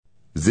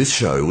This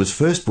show was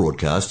first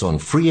broadcast on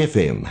Free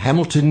FM,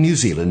 Hamilton, New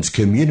Zealand's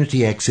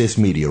community access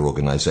media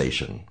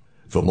organisation.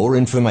 For more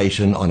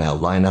information on our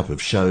lineup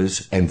of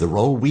shows and the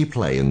role we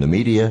play in the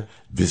media,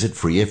 visit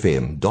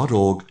freefm.org.nz.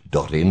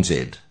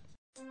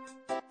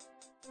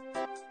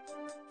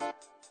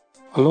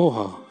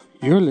 Aloha,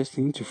 you're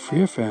listening to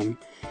Free FM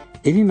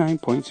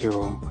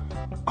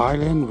 89.0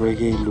 Island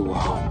Reggae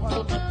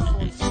Luau.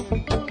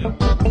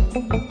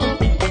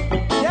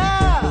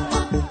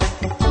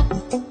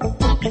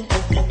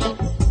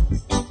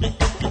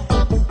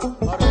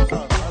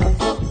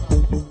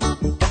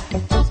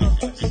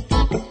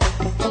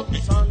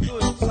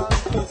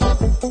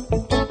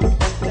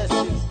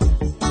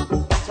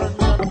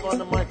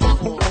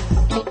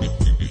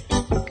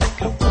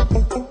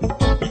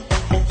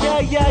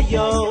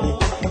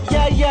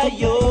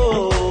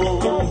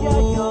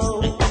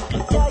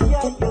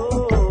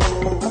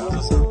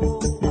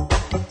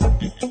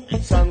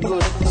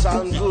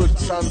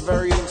 Sound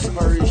very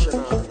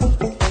inspirational.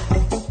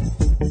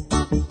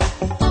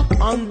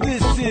 And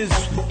this is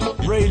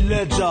Ray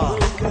Ledger.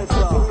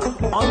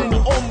 And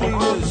in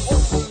humbleness,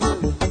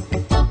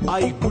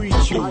 I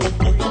greet you.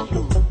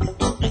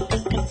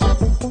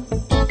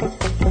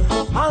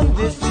 And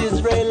this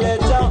is Ray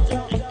Ledger.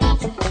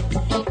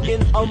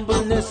 In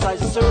humbleness, I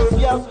serve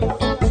ya.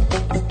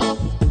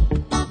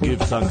 Give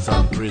thanks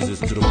and praises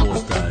to the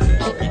Most High.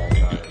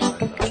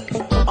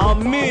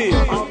 And me,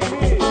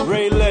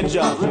 Ray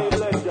Ledger.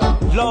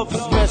 Love's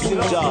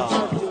messenger,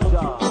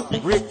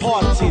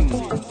 reporting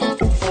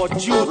for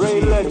duty. Ray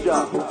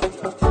Ledger,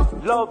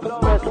 love's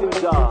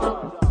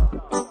messenger,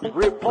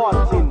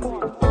 reporting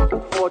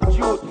for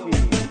duty.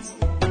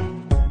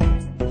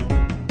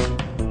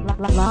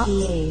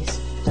 PA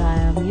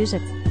style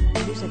music.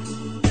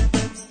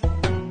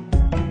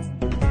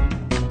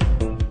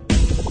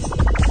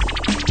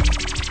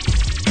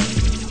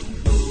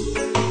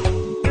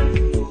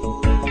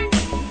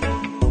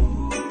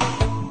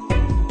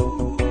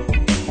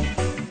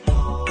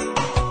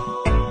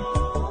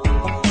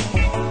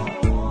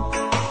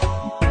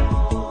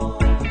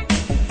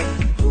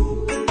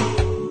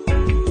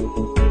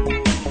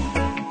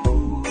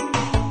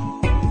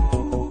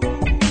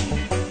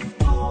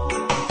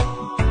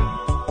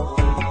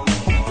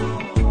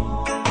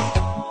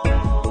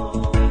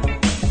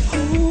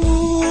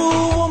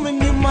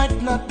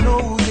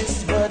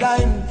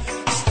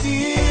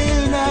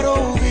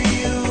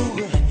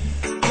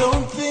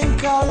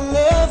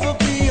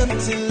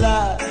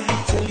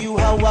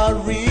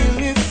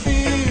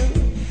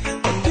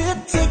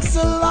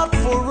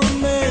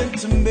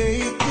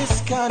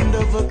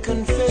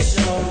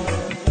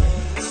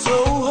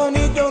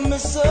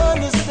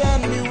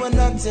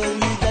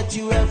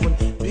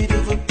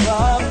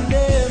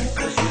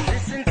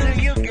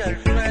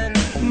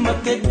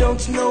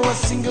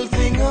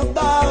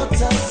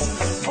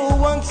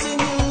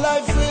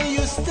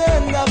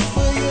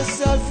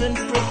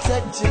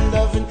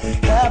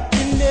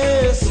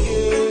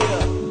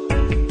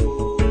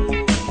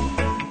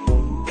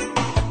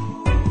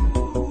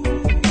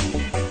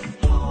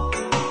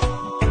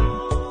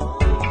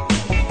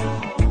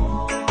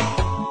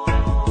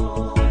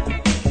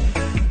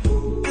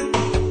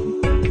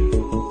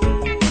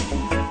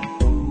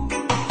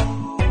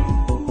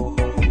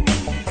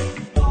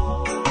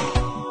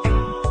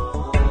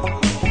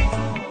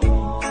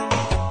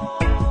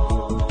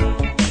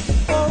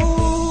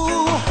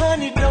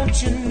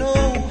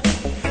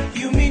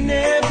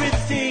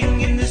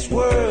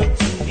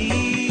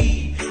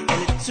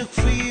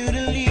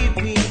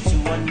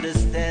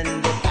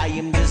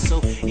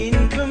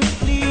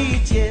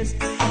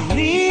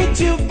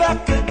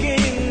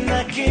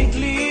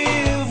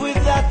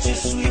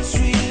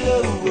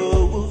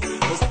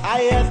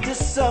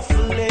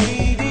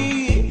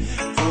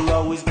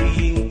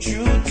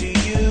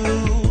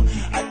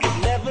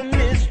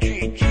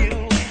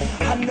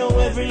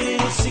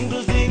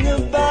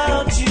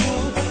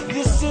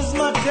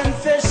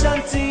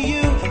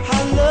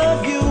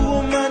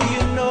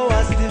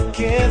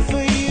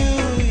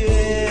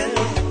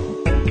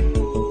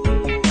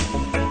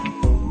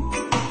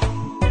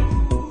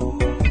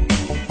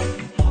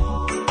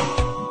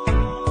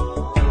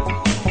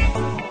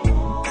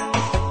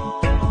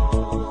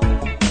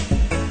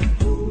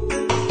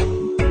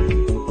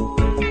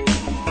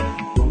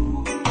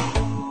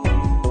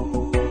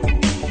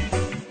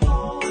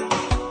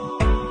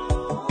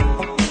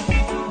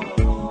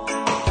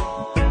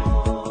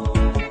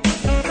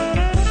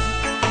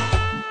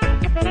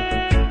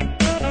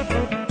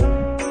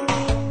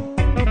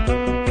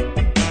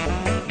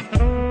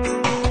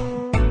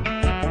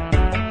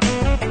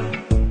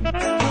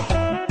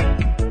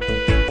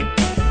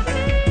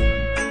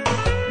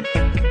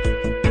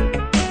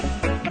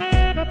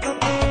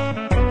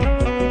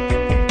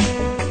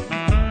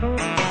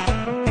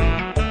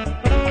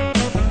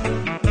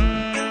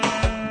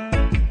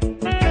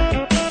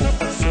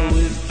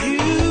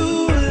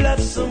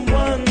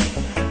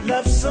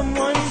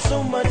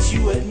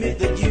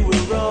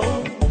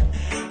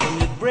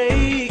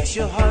 breaks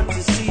your heart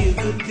to see a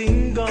good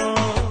thing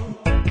gone.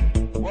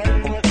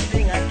 One more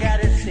thing I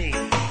gotta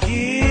say.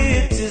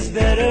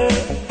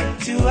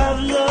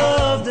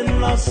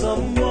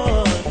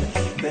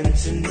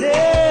 to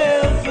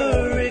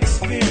never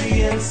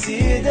experience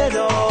it at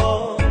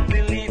all.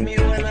 Believe me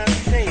when I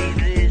say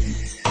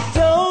this.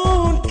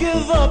 Don't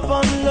give up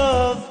on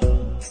love,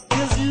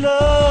 'cause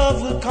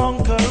love will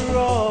conquer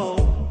all.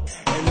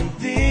 And in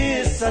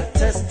this I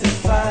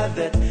testify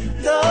that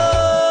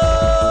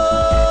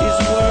love is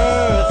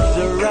worth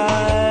the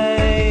ride.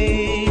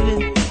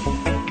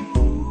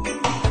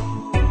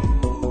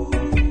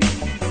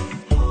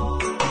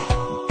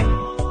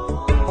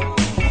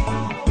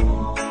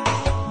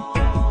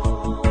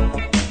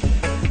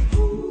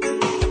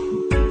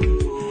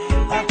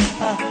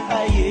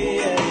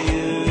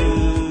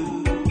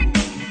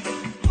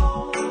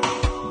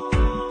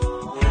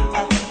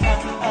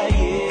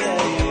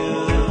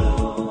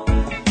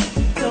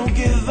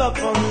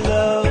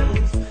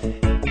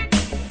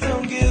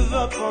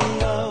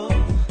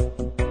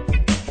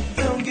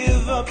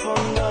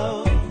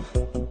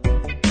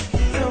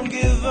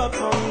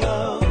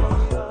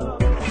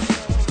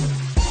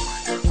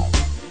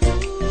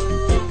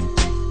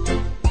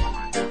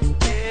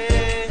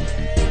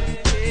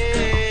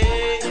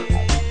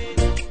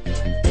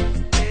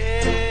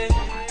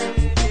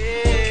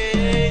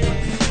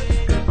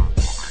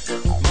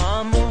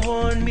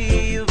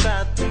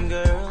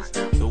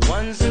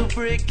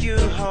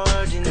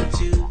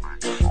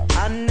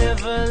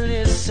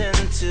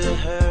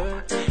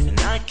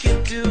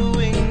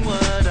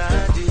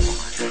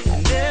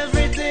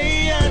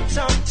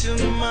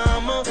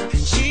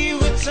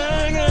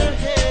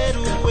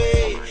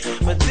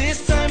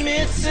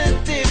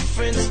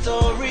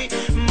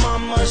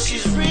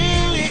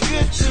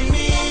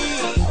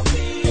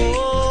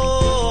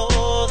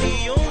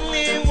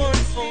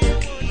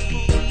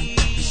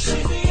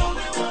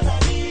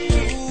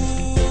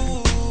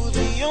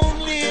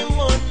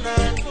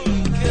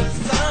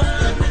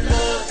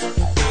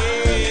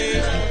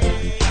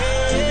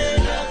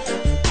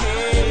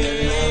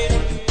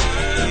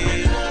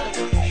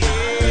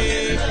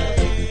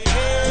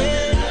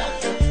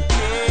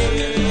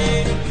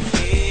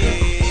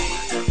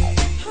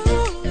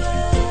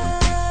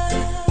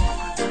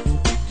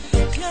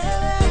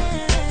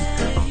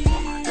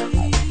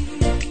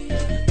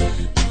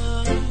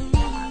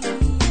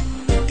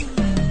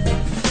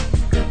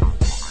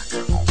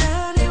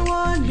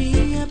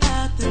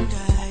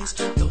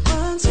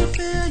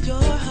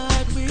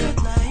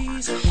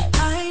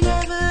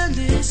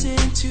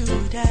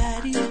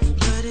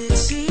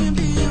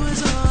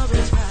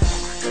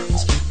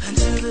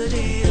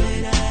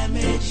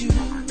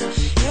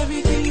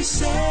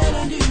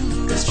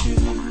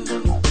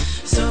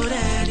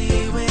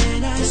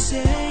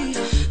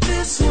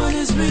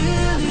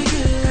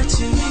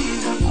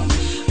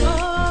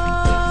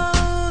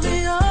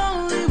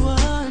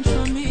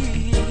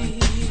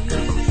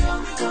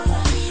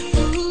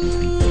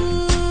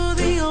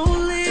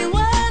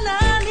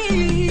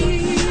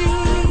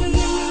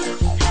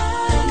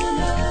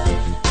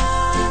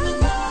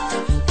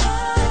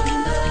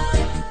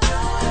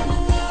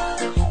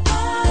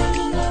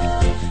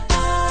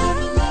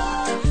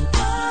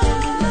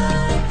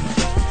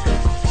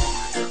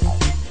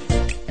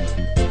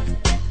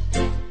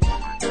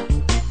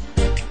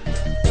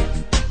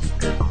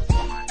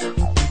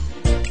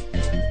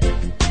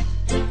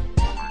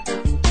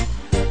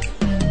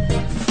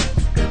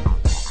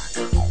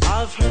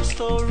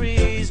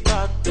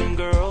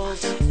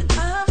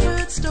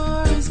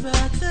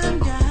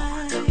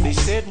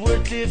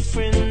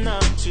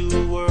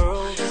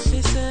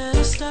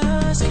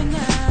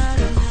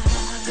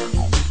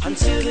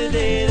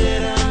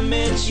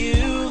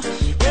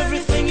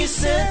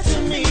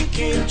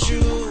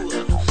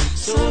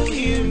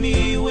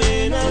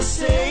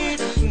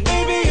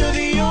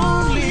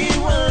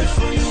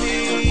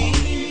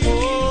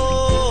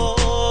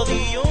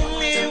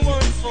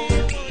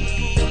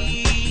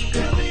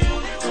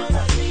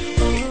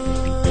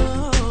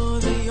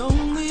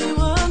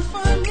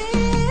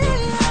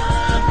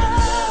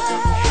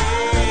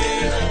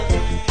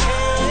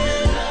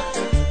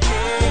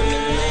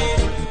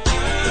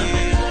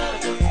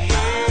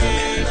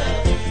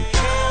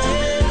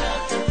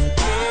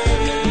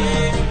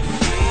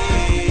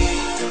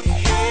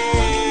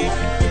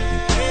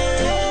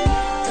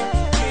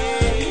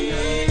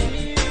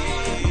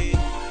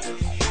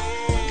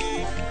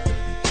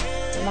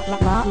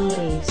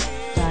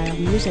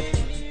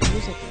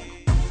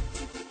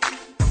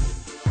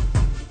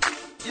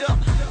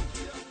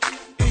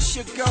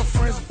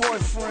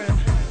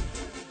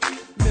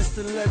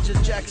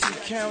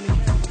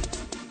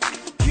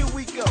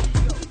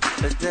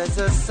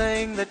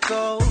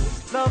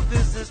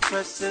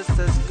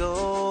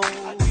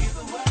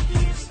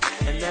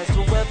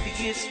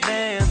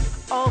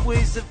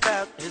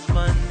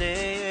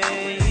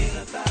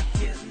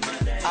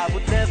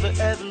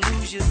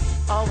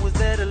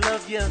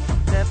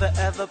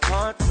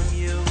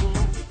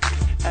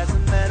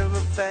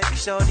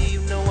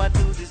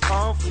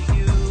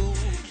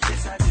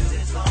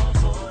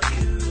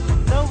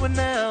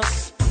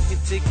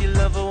 Take your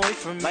love away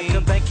from me. Like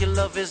a bank, your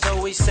love is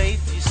always safe,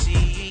 you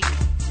see.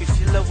 If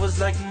your love was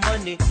like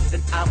money,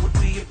 then I would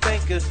be a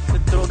banker.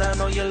 But throw down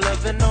all your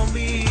loving on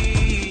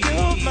me.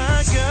 You're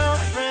my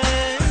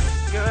girlfriend,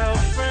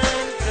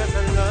 girlfriend, 'cause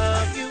I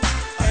love you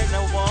and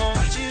I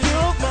want you.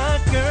 You're my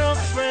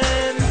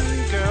girlfriend,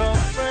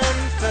 girlfriend,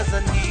 'cause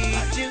I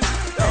need you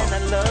and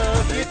I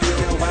love you.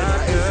 You're my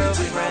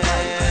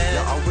girlfriend.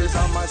 You're always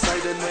on my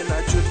side, and when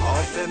I trip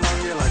off and on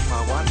you like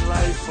my one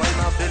life, why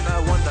not? And I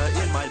wonder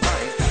in my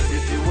mind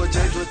if you would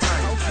change with time.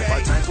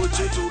 What time would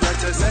you do that?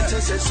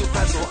 Just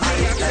super, so I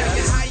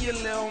guess. How you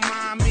little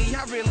mommy?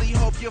 I really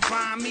hope you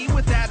find me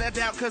without a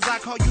doubt, 'cause I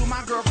call you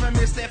my girlfriend,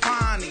 Miss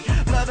Stefani.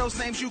 Love those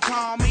names you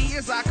call me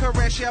as I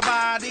caress your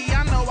body.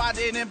 I know I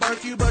didn't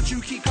birth you, but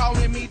you keep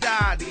calling me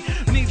daddy.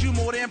 Need you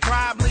more than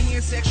probably,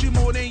 and sex you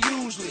more than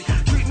usually.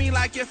 Treat me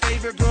like your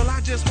favorite girl, I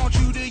just want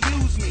you to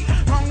use me.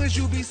 Long as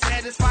you be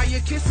satisfied,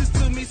 your kisses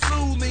to me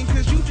soothing.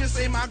 'Cause you just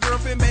ain't my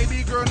girlfriend,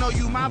 baby girl, no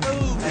you my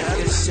boo.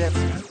 Yes, chef,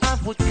 I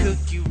would cook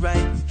you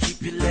right.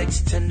 Keep your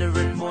legs tender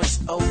and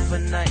moist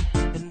overnight.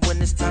 And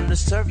when it's time to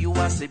serve you,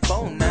 I say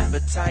bon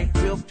appetite.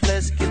 Real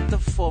pleasure, get the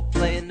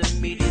foreplay and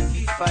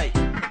immediately fight.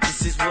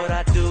 This is what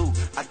I do,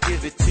 I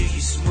give it to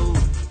you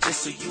smooth.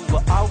 Just so you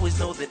will always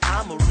know that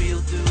I'm a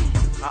real dude.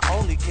 I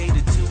only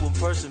cater to one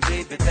person,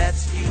 baby,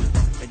 that's you.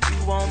 And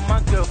you are my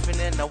girlfriend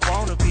and I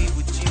wanna be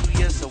with you.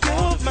 Yes, I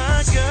wanna be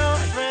my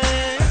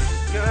girlfriend,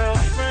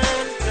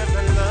 girlfriend, 'cause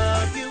I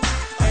love you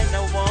and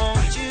I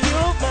want you.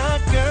 You're my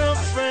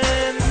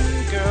girlfriend,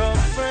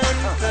 girlfriend,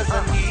 'cause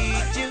I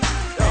need you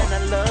and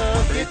I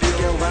love you.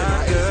 You're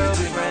my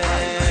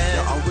girlfriend.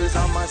 You're always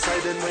on my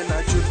side, and when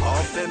I trip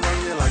off and on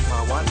you like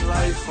my one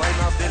life, why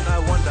not? And I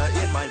wonder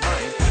in my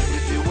mind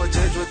if you would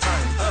change with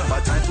time.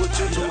 What time would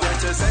you do that?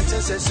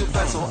 Just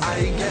super, so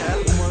I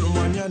guess.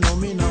 Woman, you know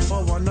me not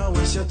for wanna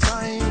waste your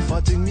time.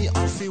 Fatting me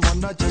off, you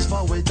wonder just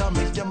for way to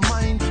make your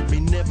mind. Me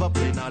never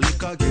play no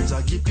liquor games,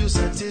 I keep you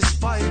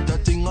satisfied. The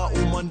thing a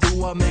woman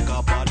do, I make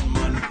a bad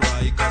man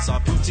cry. 'Cause her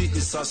beauty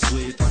is so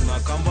sweet and her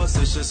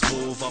conversation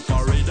smooth. Up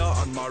a radar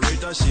on my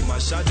radar, she my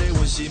shadow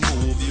when she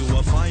move. You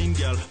a fine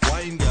girl,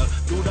 wine girl,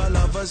 do the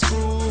lover's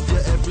groove.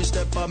 Yeah, every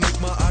step I make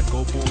my heart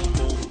go boom,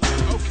 boom,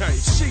 boom. Okay,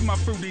 she my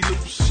fruity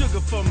loops,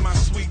 sugar for my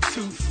sweet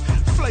tooth.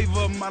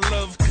 Flavor of my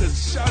love, 'cause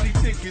shawty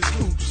thick as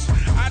hoops.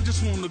 I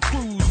just wanna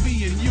cruise,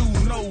 me and you,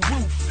 no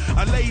roof.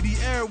 A lady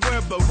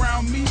everywhere, but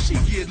around me she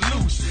get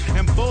loose.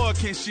 And boy,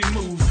 can she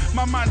move,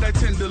 my mind I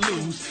tend to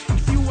lose.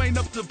 If you ain't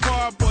up to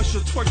par, boy,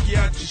 she'll twerk you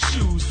out your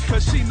shoes.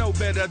 'Cause she know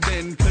better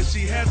than, 'cause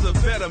she has a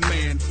better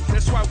man.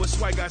 That's why with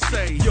swag I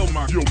say, you're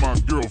my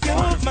girlfriend.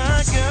 You're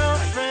my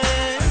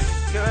girlfriend,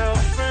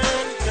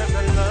 girlfriend, 'cause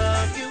I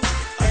love you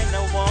and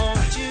I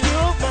want you.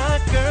 You're my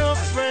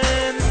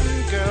girlfriend,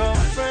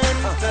 girlfriend,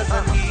 'cause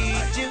I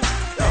need you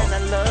and I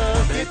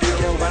love you.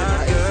 You're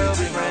my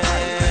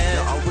girlfriend.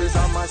 You're always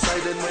on my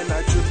side, and when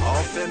I trip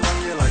off and on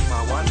you like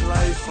my one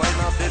life, why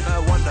not? And I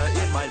wonder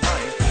in my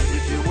mind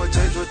if you would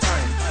change with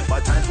time.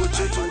 What time would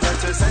you do that?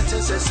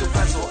 Just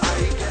super, so I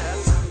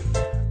guess.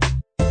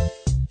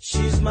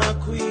 She's my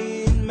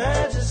queen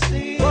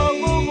majesty. Whoa,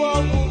 whoa,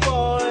 whoa, whoa,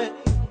 boy.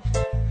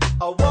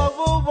 Oh, whoa,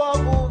 whoa, whoa,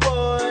 whoa,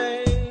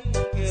 boy.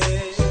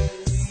 Yeah,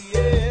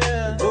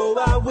 yeah. Oh,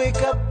 I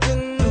wake up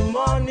in the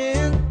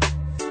morning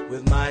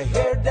with my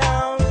hair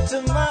down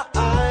to my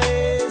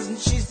eyes, and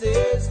she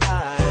says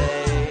hi.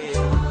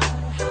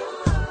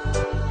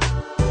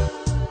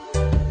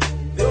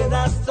 Then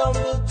I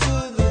stumble to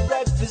the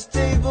breakfast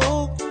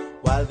table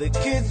while the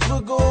kids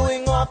were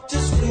going off to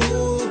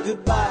school.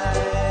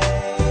 Goodbye.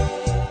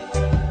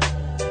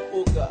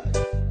 Oh God.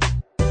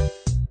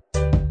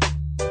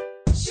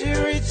 She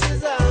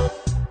reaches out,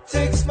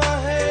 takes my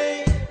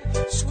hand,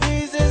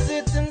 squeezes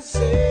it and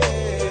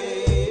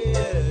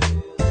says,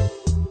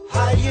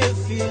 how you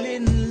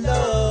feeling,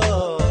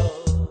 love?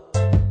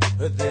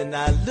 But then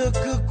I look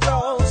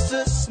across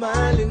her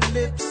smiling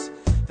lips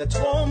that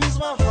warms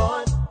my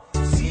heart,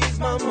 sees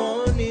my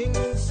morning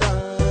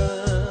sun.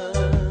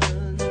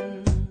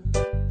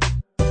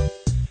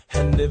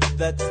 And if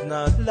that's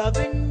not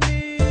loving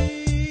me,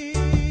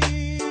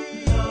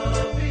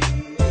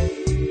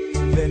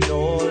 then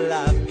all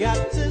I've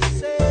got to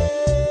say,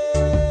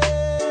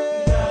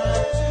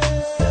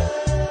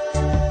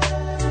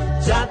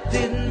 Jah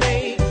didn't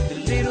make the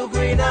little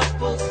green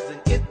apples,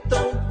 and it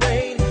don't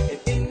rain in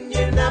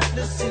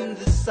Indianapolis in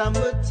the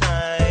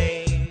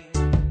summertime.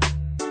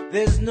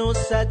 There's no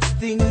such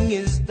thing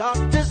as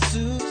Dr.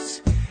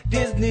 Seuss,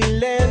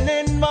 Disneyland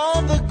and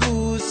Mother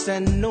Goose,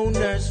 and no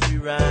nursery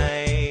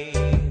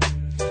rhyme.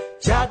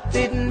 Jah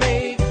didn't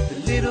make the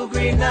little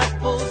green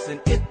apples, and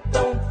it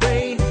don't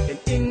rain in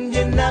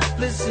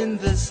Indianapolis in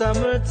the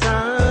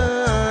summertime.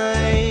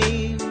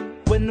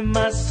 When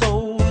my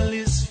soul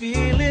is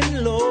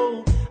feeling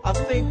low, I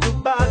think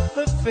about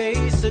her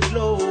face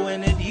aglow,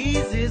 and it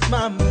eases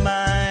my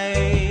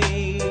mind.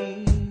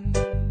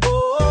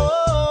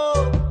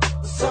 Oh,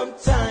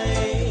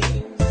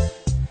 sometimes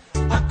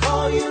I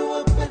call you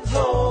up at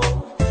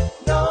home,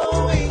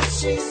 knowing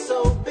she's so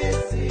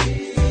busy.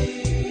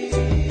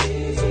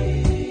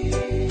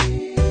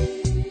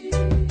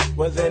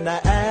 Well, then I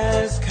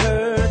ask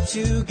her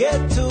to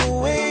get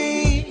away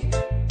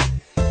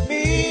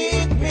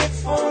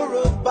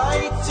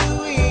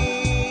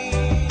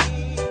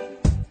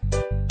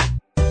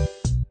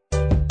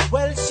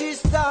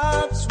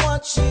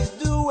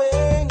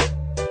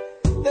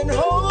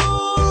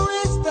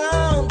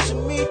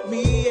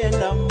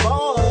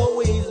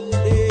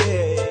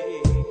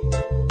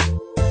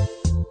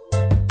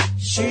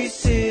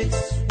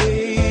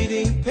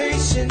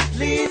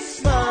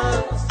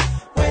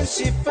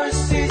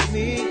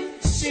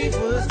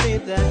stay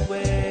that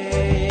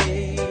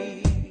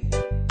way.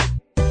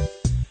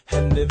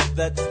 And if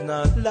that's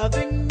not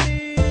loving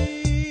me,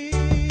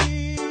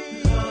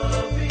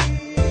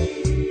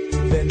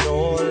 then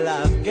all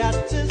I've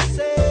got to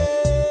say,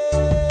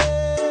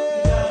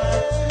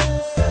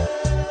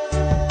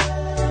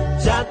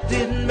 Jah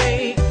didn't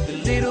make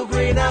the little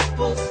green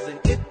apples, and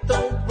it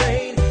don't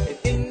rain in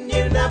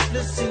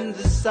Indianapolis in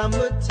the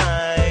summertime.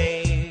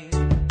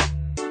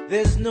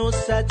 There's no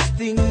such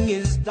thing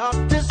as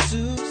Dr.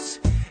 Seuss,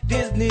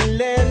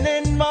 Disneyland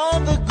and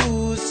Mother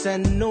Goose,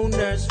 and no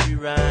nursery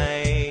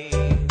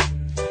rhyme.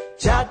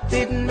 Jah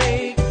didn't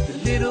make the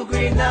little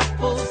green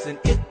apples, and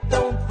it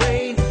don't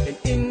rain in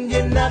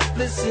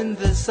Indianapolis in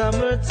the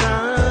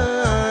summertime.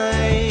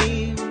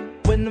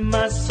 When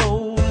my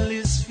soul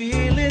is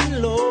feeling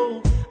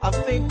low, I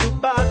think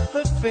about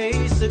her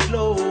face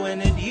aglow,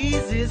 and it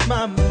eases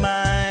my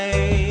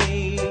mind.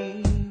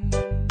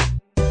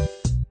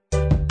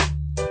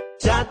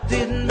 Jah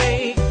didn't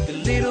make the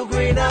little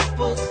green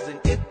apples, and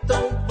it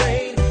don't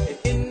rain in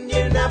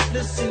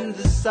Indianapolis in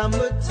the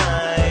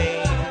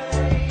summertime.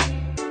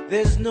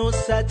 There's no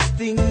such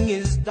thing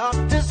as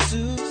Dr.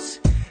 Seuss,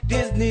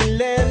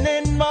 Disneyland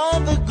and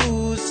Mother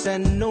Goose,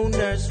 and no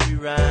nursery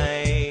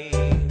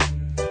rhyme.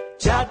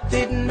 Jah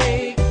didn't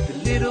make the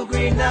little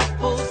green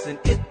apples, and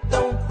it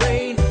don't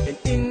rain in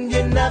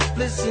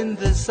Indianapolis in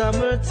the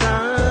summertime.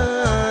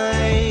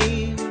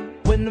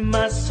 When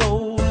my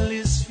soul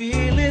is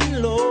feeling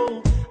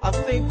low, I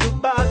think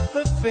about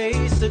her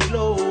face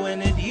aglow,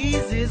 and it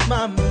eases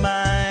my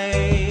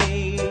mind.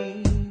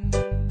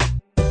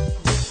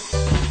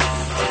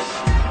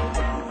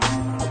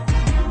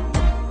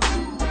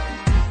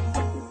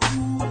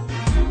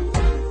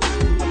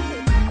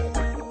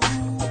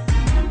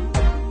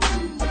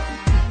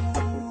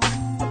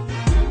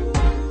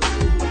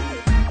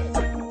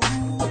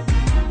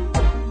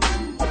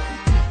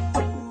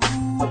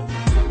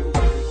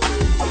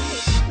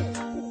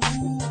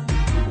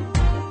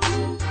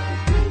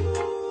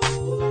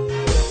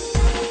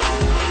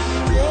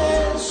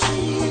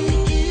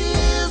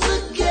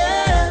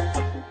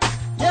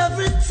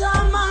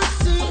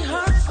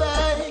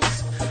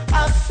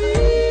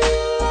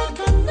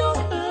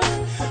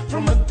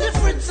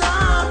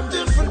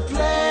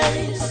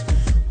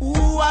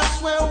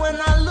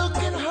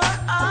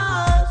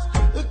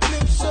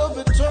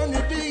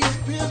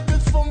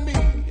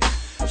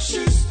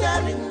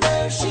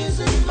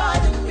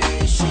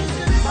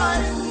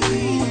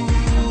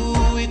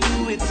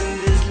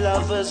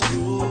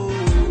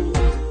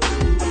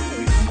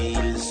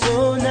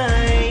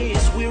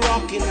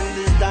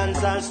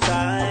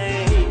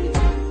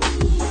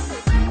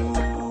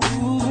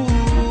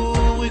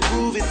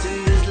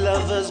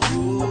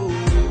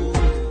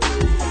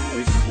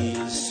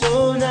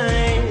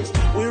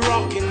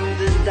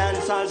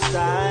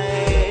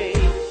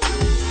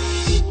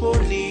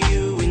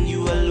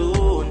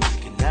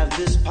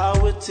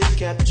 To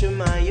capture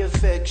my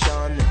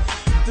affection,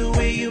 the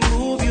way you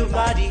move your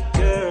body,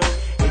 girl,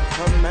 it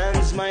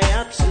commands my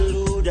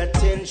absolute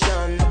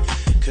attention.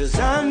 'Cause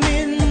I'm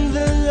in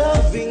the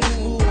loving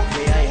mood.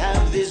 May I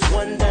have this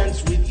one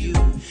dance with you?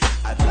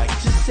 I'd like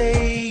to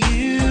say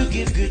you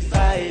give good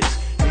vibes.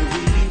 May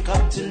we link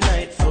up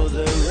tonight for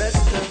the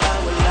rest of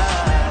our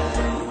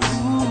lives.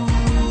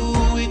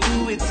 Ooh, we do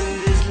it in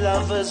this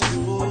lover's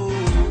groove.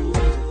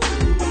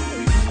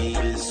 We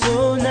feel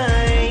so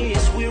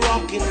nice. We're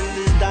rocking in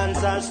this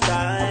dancehall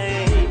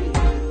style.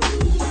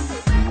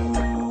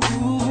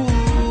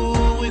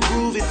 Ooh, we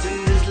groove it in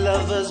this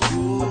lover's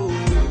groove.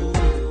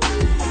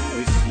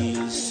 We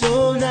feel so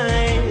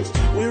nice.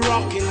 We're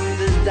rocking in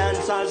this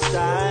dancehall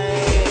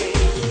style.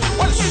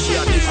 Well, she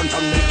a different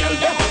from the girl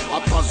them. A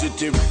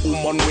positive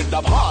woman with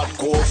a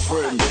hardcore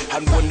friend.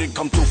 And when it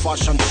come to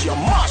fashion, she a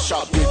mash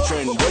up the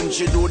trend. When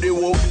she do the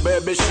work,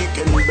 baby, she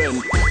can bend.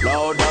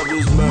 Lord of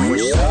his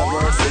mercy,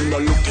 everything a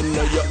look in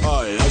your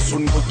eye. I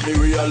soon quickly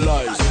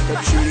realize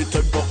that she the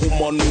type of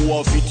woman who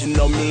a fit in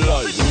a me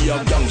life. He a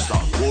gangster,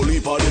 whole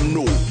heap of them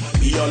know.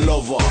 He a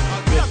lover,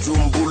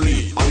 bedroom bully,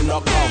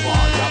 undercover,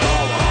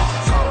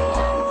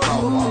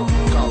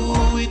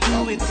 Ooh, we do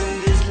it in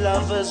this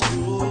lover's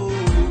groove.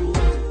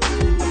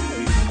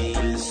 We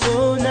feel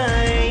so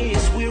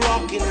nice. We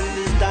rocking in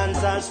this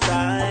dancehall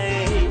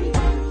style.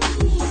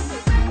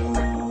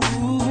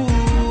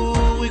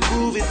 Ooh, we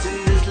groove it in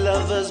this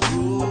lover's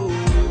groove.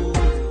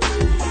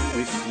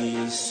 We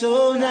feel so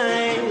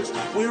nice.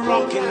 We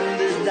rocking in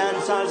this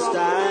dancehall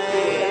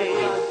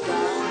style.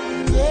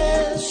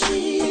 Yes,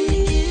 she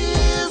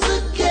is a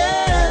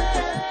girl.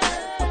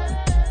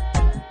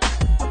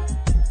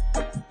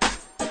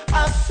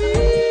 I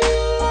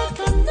feel like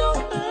I know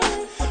her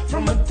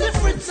from a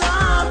different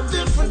time,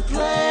 different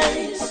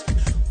place.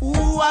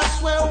 Ooh, I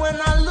swear when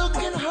I look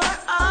in her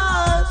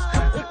eyes,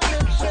 the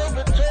eclipse of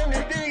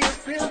eternity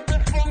appears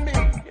before me.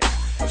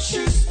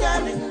 She's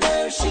standing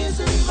there, she's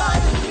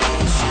inviting me,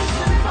 she's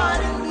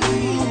inviting me.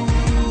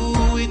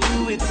 Ooh, we do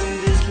it in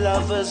this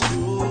lover's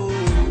groove.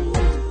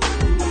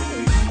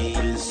 We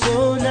feel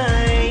so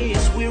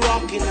nice, we're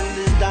rocking in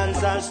this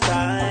dancehall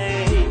style.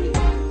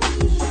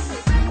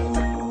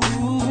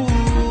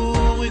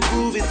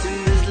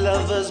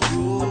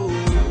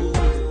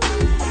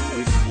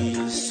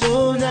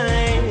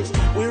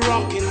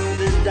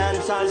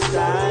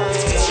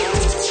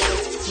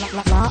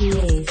 PA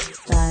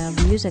style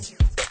music.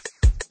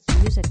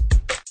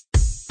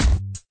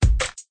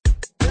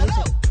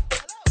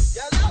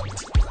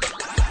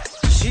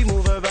 She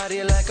move her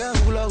body like a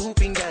hula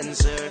hooping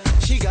dancer.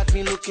 She got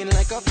me looking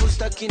like a fool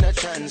stuck in a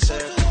trance.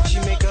 She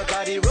make her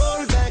body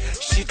roll back.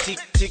 She tick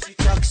tick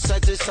tock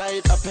side to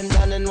side, up and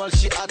down, and while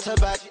she at her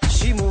back,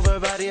 she move her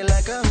body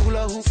like a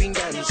hula hooping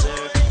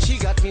dancer. She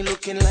got me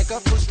looking like a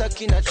fool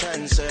stuck in a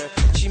trance.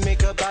 She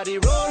make her body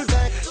roll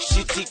back.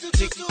 She tick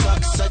tick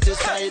tock side to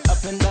side,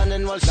 up and down,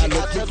 and while she at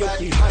her back.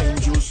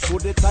 Behind you so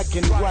that I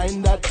can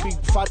grind that big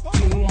fat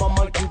thing.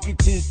 Mama, think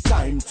it is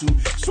time to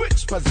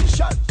switch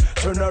position.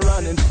 Turn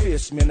around and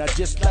face me, not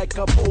just like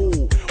a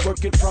bow.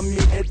 Work it from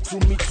me head to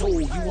me toe.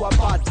 You a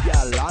bad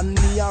gal and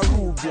me a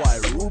rude boy.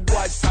 Rude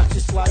boy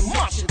satisfy,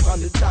 mash it on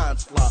the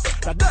dance floor.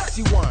 The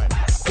dirty one,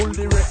 pull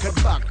the record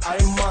back. I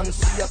man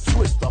see a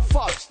twister,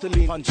 fox to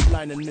lean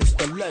punchline and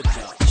Mr.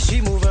 Ledger. She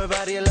move her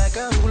body like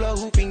a hula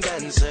hooping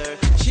dancer.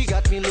 She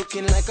got me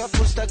looking like a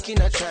fool stuck in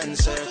a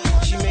trance.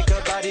 She make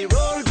her body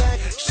roll back.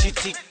 She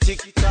tick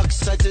tick tock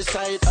side to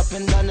side, up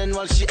and down, and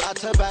while she at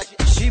her back,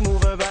 she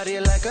move her body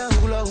like a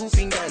hula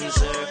hooping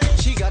dancer.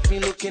 She got me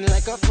looking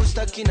like a fool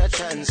stuck in a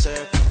trance.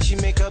 She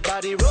make her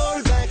body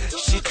roll back.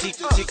 She tick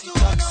tick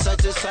tock side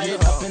to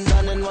side, up and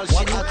down, and while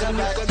she at her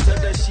back.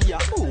 She a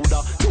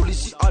Buddha, truly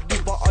she a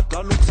diva, at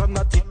her looks and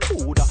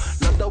attitude.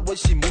 Not the way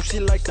she moves, she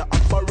like the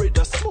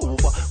operator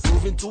smooth.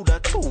 Moving to the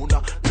tune,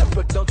 left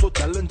back down to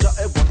Challenger,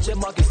 watch him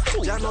make it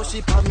smooth. Ya know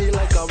she pan me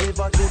like a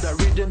river to the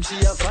rhythm, she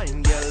a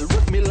fine girl.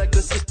 With me like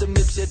the system,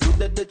 if she do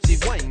the dirty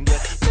wine girl.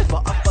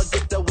 Never I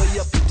forget the way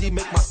you pretty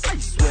make my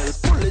eyes swell.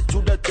 Pull it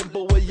to the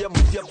tempo where you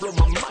move, you blow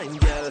my mind,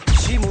 girl.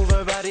 She move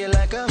her body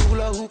like a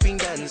hula hooping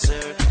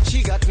dancer.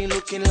 She got me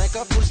looking like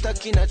a fool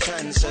stuck in a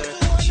trance.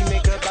 She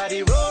make her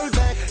body roll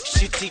back.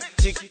 She tick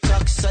tick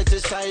tock side to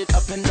side,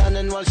 up and down,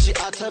 and while she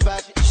at her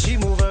back, she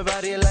move her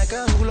body like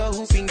a hula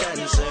hooping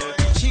dancer.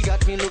 She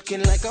got me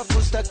looking like a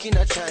fool stuck in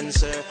a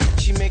trance.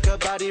 She make her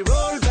body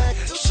roll back.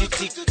 She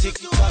tick tick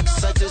tock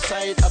side to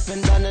side, up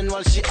and down, and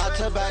while she at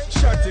her back.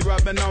 Shorty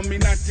rubbing on me,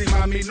 natty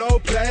mommy, no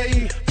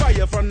play.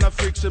 Fire from the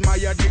friction, my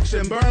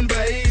addiction burn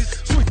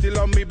blaze. Sweetie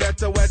love me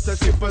better, wetter,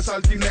 sip a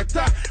salty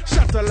nectar.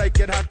 Shatter like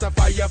it hotter,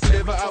 fire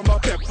flavor of a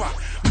pepper.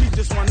 Me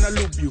just wanna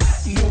lube you,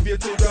 move you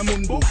to the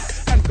moon boo.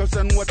 Handcuffs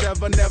and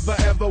whatever, never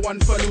ever one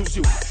for lose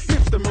you.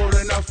 If them roll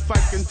enough, I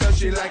can tell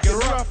she like it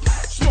rough.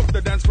 Smoke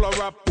the dance floor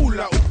up,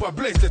 hula hoopa,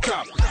 blaze it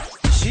up.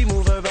 She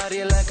move her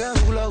body like a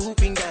hula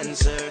hooping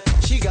dancer.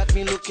 She got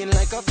me looking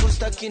like a fool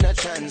stuck in a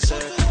trance.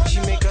 She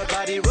make her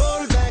body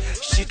roll back.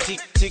 She tick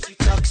tick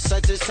tock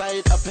side to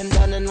side, up and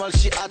down, and while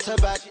she at her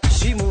back,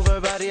 she move her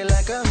body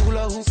like a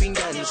hula hooping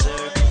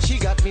dancer. She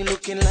got me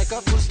looking like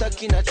a fool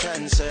stuck in a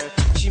trance.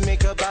 She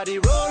make her body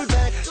roll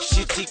back.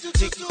 She tick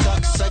tick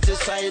tock side to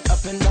side,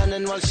 up and down,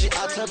 and while she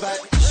at her back,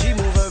 she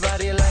move her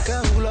body like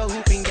a hula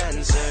hooping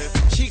dancer.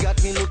 She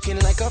got me looking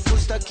like a fool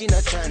stuck in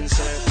a trance.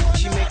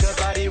 She make her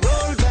body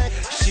roll back.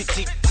 She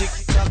tick tick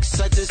tock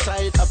side to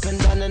side, up and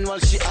down, and while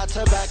she at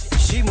her back,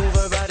 she move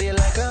her body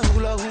like a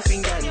hula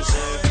hooping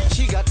dancer.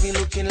 She got me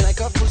looking like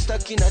a fool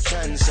stuck in a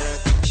trance.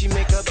 She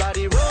make her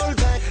body roll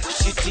back.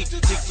 She tick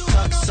tick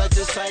tock side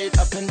to side,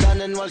 up and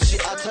down, and while she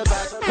at her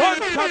back.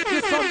 Gunshot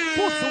kiss some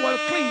pussy well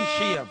clean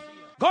shave.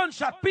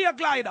 Gunshot peer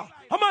glider.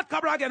 I'm at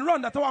Cabra again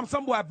run that I'm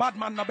some boy bad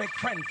man no big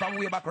friend from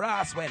way back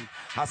Ras when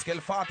Haskell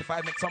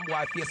 45 make some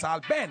boy face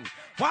all bend.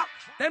 What?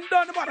 Them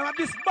done the bottom of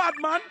this bad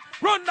man.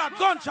 Run that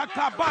gunshot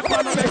car bad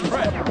man no big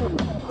friend.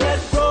 Red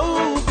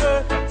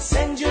Rover,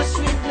 send your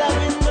sweet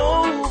loving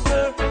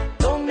over.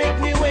 Don't make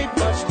me wait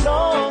much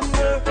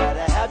longer.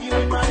 Gotta have you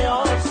in my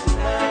arms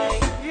tonight.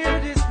 Hear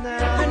this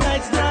now. The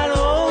night's not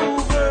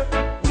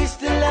over. We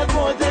still have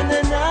more than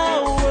an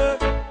hour.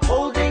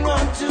 Holding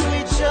on to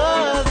each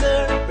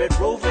other. Red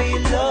Rover, your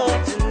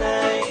love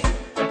tonight.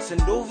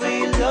 Send over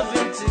your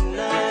loving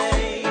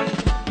tonight.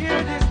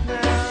 Hear this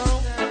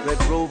now.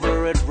 Red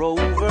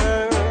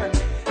Rover,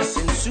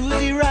 send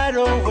Susie right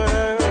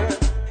over.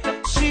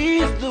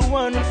 She's the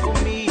one for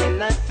me,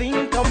 and I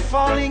think I'm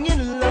falling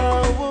in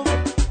love.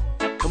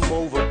 Come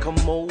over, come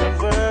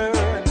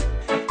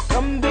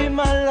be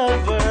my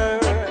lover.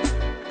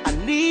 I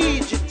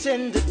need your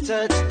tender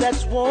touch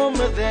that's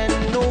warmer than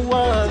no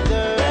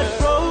other.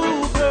 Red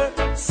Rover,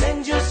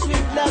 send your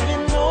sweet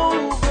loving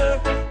over.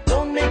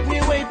 Don't make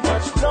me wait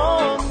much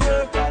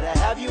longer. Gotta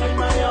have you in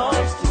my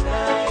arms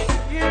tonight.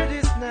 Hear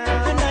this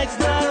now. The night's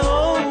not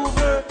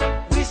over.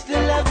 We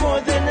still have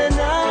more than an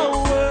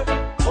hour.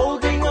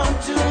 Holding on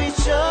to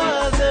each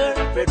other.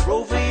 Red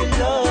Rover, your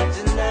love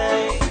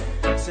tonight.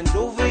 Send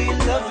over your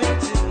loving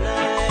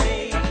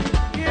tonight.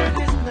 Hear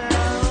this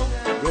now.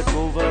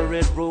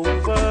 Red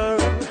Rover,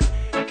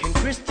 can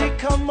Christy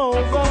come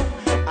over?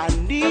 I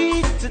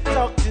need to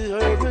talk to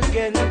her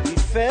again. We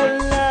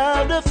fell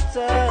out of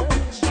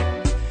touch.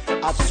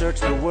 I've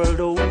searched the world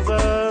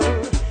over,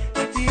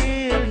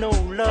 still no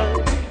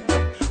luck.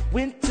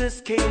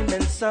 Winters came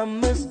and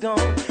summer's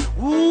gone.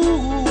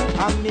 Ooh,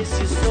 I miss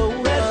you so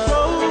much. Red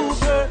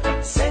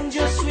Rover, send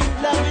your sweet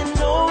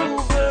loving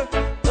over.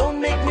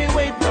 Don't make me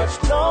wait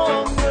much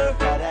longer.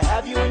 Gotta have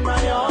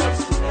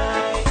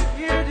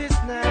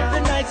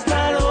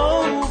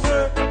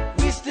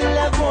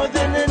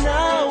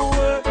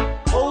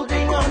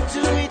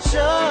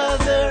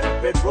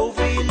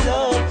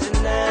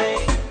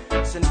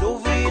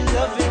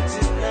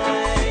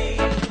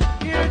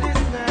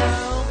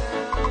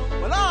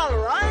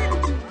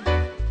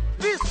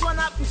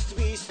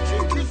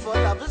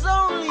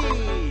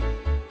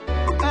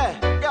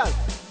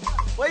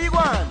Where you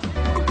going?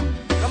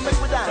 Come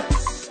back with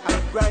dance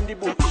and grind the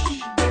bush.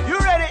 You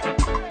ready?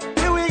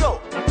 Here we go.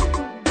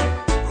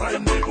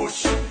 Grind the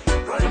bush,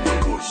 grind the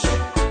bush,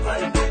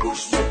 grind the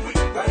bush, make we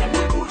grind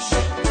the bush.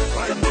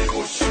 Grind the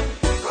bush,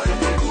 grind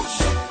the bush,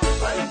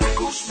 grind the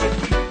bush, make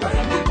we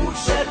grind the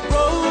bush. Red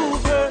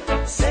Rover,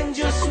 send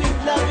your sweet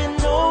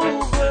loving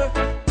over.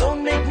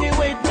 Don't make me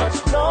wait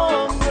much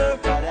longer.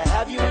 Gotta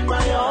have you in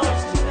my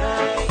arms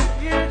tonight.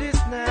 Hear this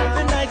now.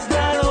 The night's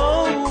not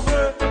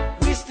over.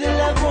 We still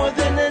have more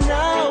than an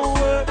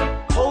hour.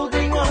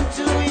 Holding on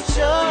to each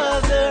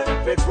other.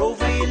 Red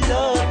Rover, you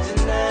love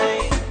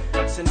tonight.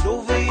 Send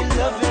over your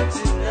loving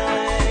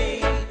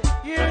tonight.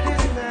 Hear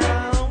this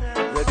now.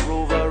 Red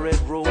Rover,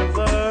 Red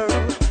Rover.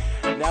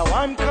 Now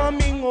I'm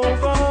coming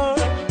over.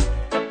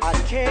 I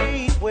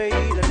can't wait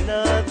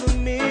another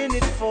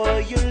minute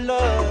for your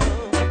love.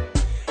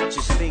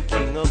 Just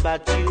thinking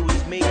about you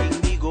is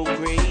making me go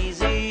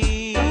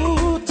crazy.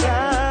 Ooh,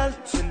 child,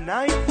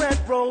 tonight, Red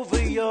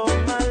Rover, you're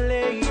my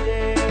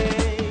lady.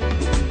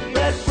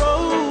 Red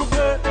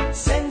Rover,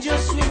 send your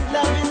sweet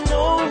loving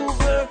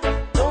over.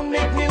 Don't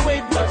make me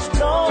wait much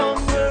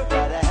longer.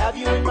 Gotta have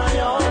you in my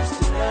arms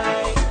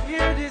tonight.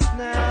 Hear this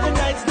now. The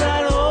night's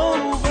not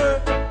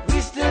over.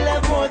 We still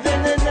have more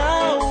than an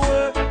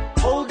hour.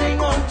 Holding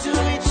on to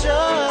each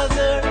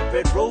other.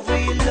 Red Rover,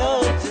 you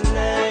love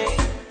tonight.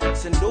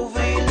 Send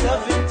over your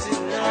loving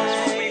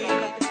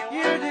tonight.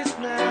 Hear this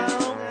now.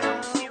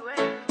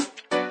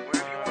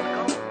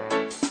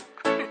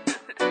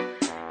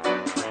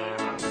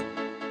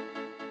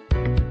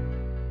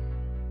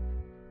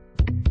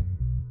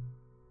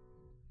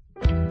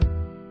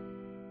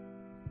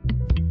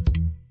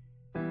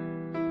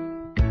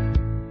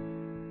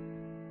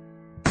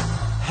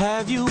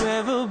 Have you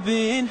ever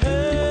been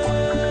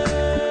hurt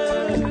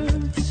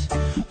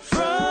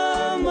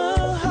from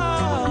a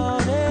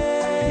heartache?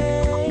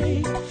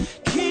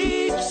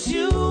 Keeps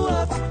you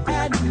up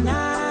at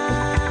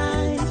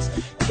night,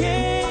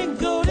 can't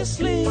go to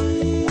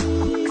sleep.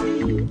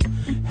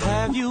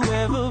 Have you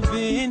ever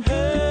been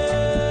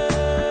hurt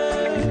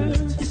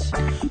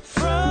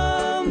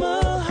from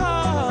a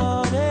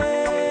heartache?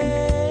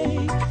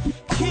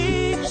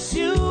 Keeps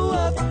you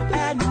up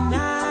at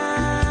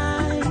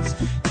night,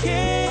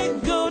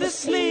 can't go to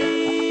sleep.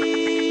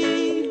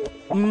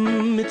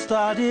 It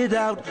started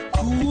out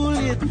cool,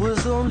 it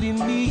was only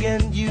me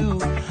and you.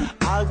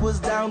 I was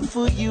down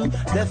for you,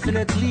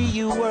 definitely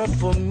you were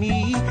for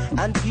me.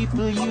 And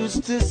people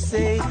used to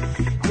say,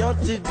 you're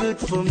too good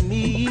for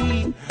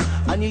me.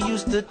 And you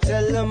used to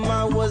tell them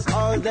I was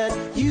all that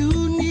you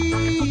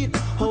need.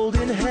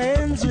 Holding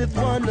hands with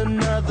one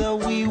another,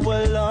 we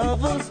were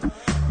lovers.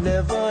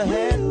 Never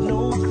had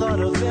no thought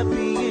of there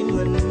being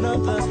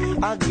another.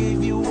 I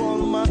gave you all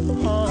my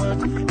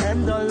heart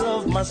and all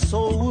of my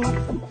soul.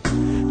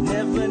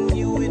 Never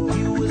knew it,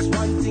 you was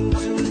wanting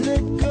to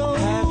let go.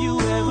 Have you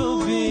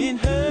ever been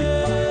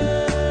hurt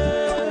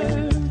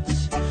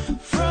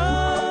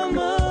from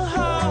a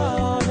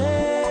heartache?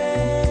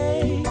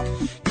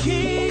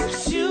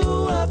 Keeps you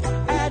up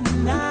at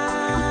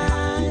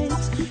night,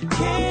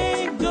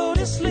 can't go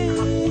to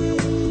sleep.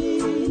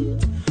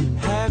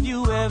 Have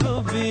you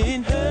ever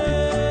been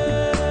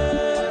hurt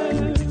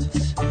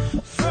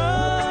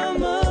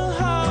from a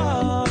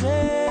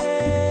heartache?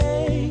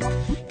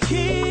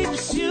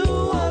 Keeps you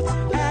up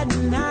at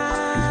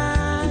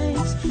night,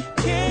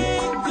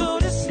 can't go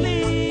to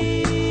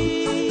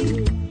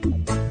sleep.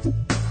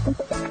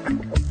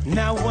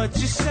 Now what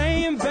you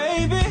saying,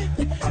 baby?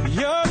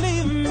 You're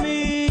leaving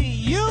me.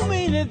 You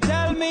mean to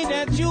tell me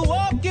that you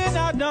walking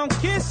out on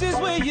kisses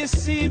where you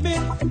see me,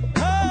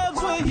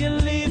 hugs where you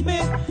leave me,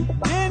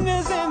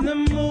 dinners in the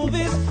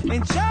movies,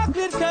 and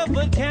chocolate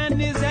covered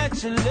candies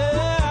that you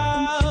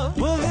love?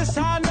 Well, this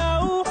I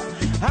know,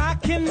 I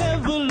can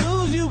never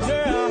lose you,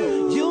 girl.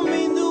 You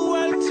mean the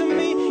world to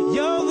me.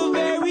 You're the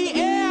very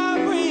air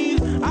I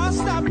breathe. I'll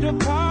stop the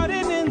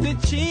partying and the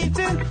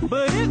cheating,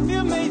 but if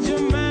you made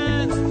your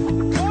mind,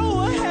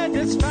 go ahead,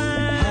 that's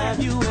fine. Have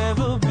you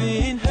ever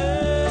been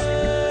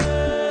hurt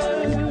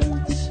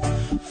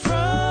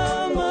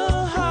from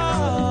a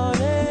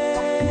heartache?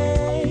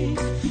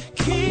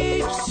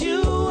 Keeps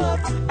you up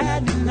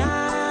at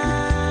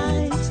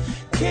night,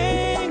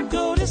 can't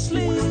go to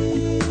sleep.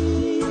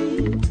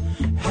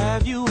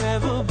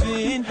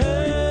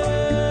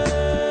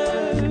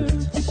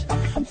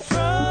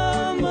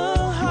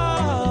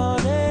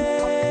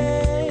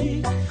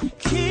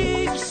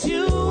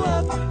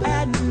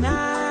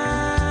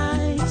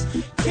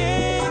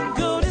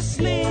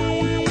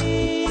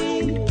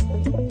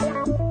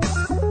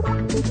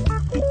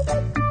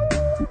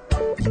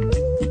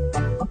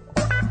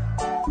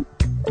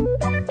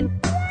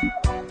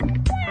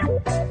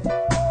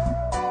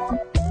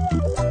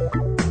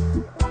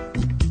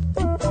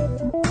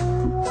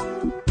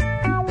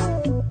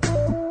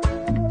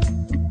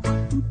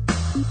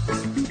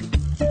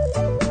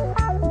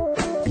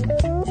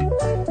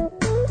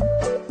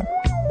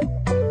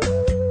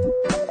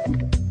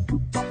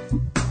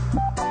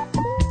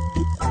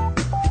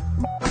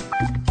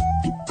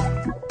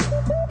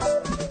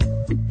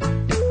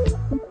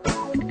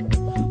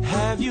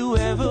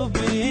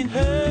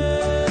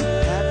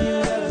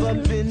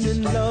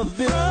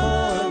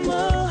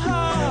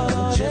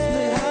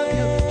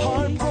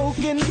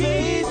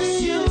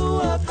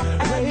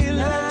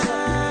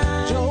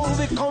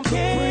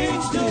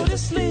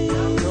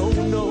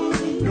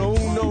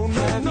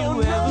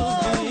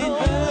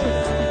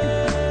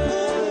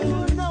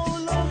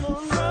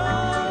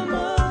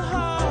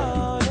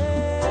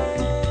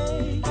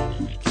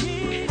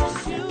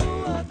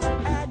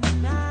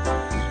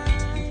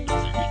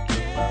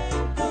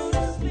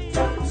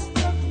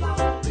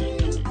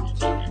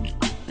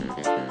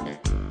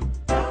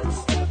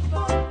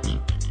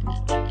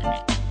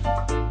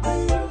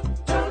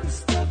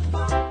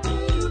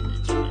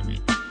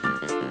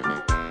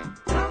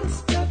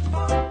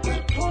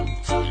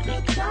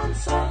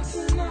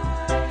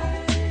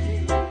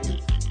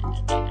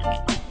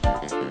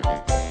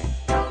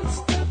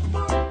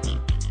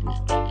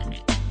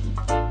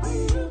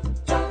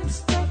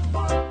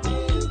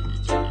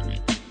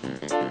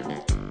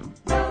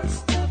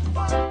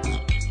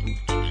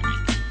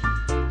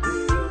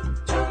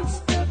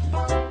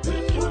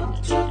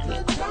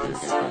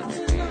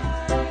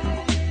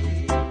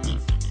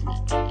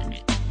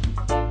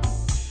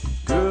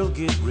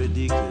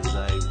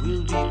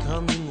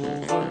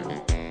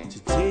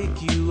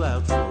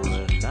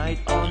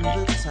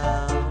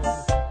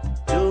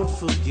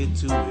 forget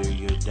to wear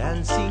your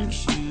dancing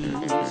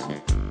shoes.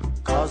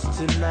 'Cause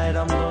tonight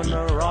I'm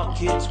gonna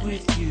rock it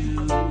with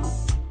you.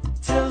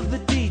 Tell the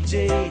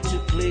DJ to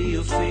play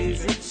your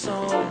favorite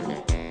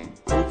song.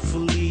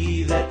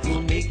 Hopefully that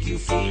will make you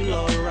feel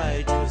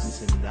alright.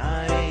 'Cause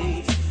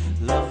tonight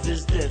love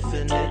is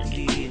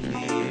definitely in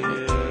the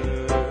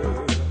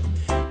air.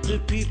 The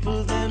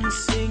people them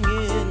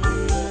singing.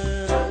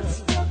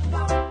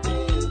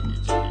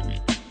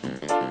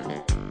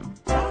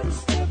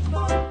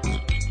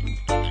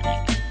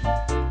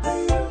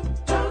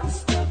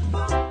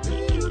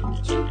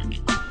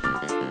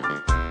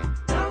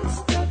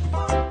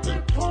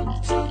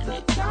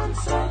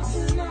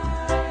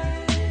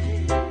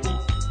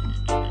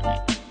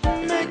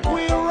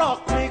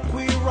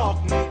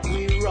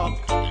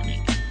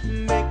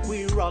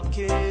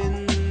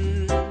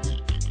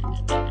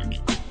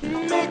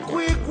 Make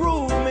we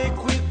groove, make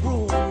we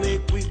groove,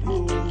 make we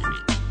groove,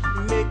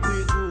 make we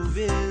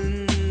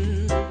groovin'.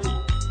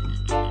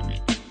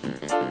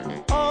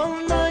 All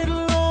night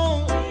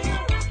long,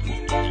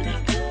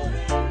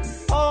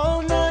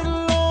 all night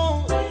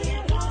long.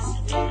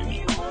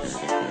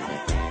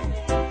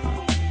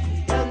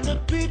 And the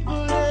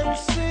people them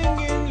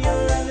singing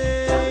your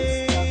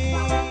name.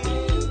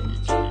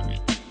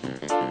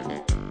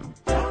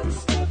 Don't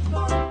step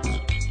up.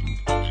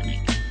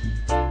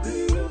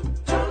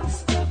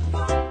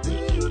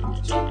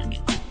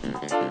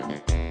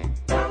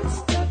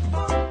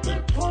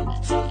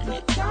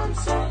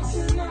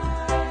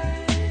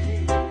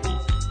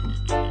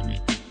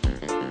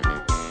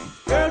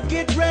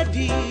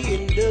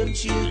 And don't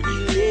you be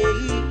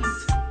late.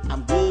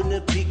 I'm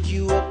gonna pick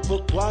you up a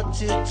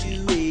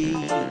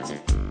 7:45.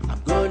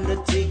 I'm gonna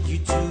take you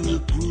to a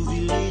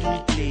groovy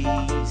little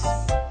place.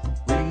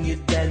 Bring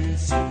your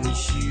dancing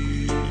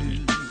shoes.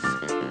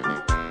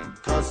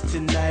 'Cause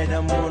tonight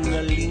I'm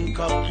gonna link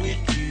up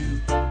with you.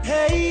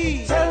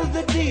 Hey, tell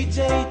the DJ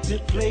to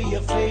play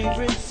your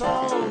favorite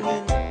song.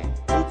 And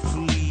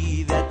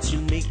hopefully that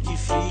will make you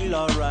feel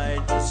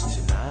alright. 'Cause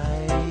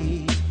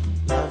tonight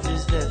love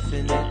is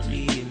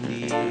definitely in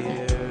the air.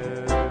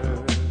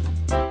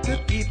 The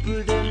people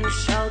them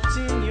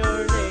shouting your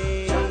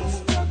name. Don't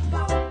step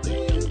up.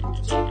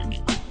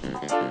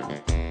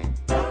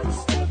 Don't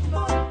step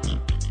up.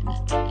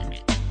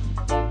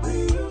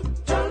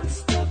 Don't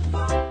step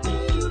up.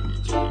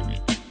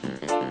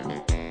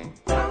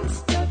 Don't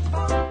step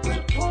up.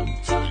 Report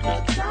to the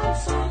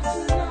dance hall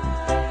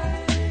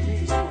tonight.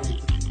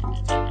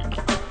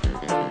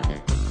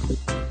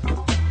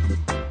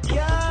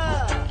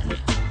 Yeah.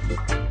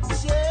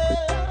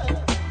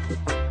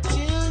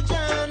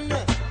 Children,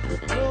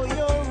 know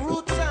your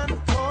roots and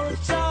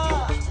culture.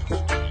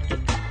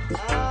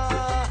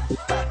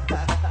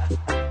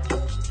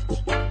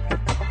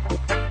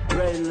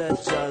 Ray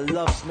Ledger,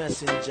 love's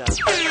messenger.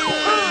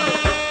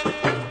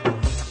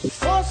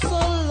 For so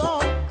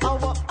long,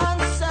 our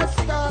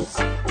ancestors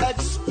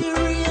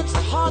experienced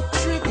hard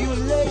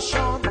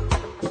tribulation.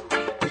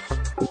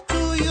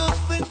 Do you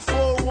think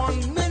for 1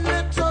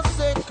 minute or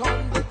second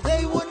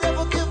they would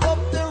ever give up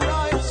their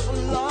rights for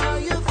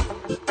life?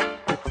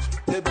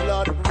 The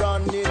blood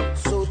running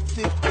so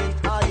thick in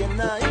I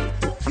and I,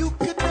 you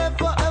could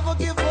never ever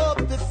give up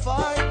the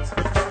fight.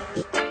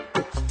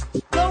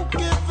 Don't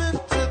give in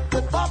to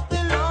the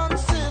Babylon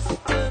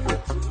system.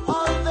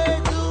 All they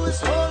do is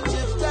hold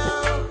you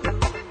down.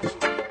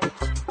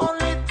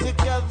 Only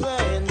together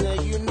in the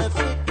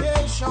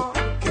unification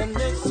can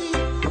they see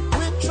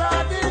we're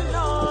trotting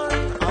on.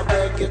 I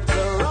beg you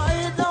to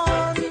ride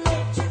on.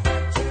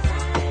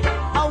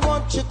 I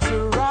want you to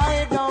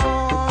ride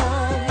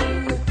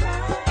on.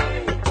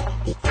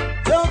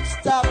 Don't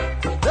stop,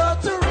 though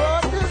the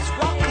road is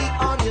rocky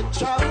on your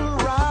travel,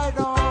 ride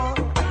on.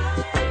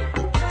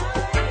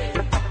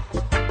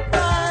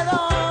 Ride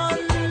on.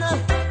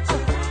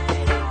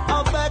 I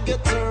beg you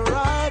to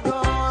ride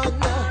on.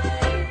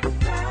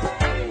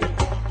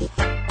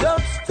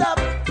 Don't stop,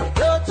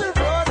 though the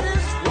road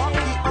is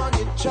rocky on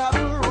your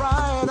travel,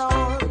 ride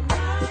on.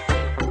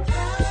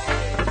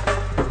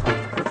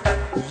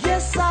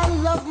 Yes, I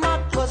love my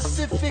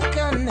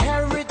Pacifican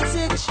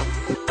heritage.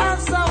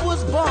 As I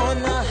was born,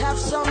 I have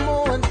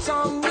Samoan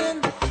tongue in.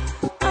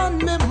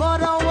 And my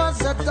mother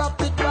was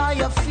adopted by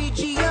a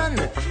Fijian.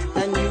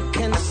 And you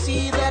can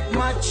see that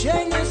my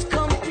chain is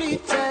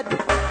completed.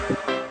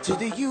 To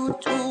the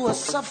youth who are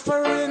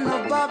suffering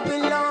of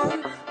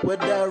Babylon,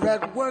 whether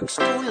at work,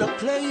 school, or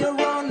player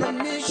on a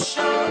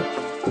mission,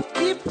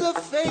 keep the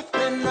faith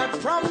and I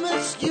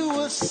promise you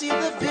will see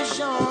the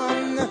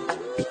vision.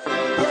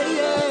 Yeah,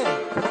 yeah.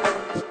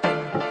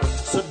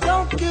 So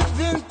don't give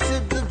in to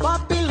the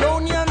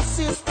Babylonian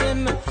system.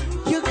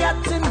 You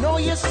got to know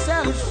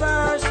yourself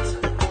first.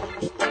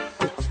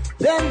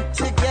 Then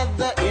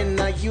together in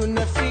a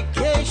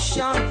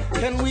unification,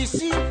 can we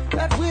see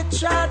that we're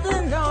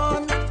treading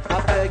on? I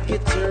beg you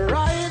to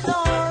ride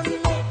on.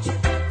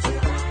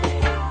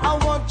 I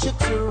want you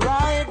to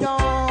ride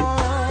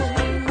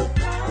on.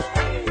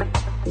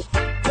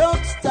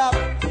 Don't stop,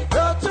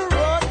 though the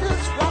road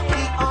is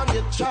rocky on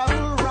your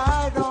travel,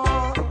 ride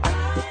on.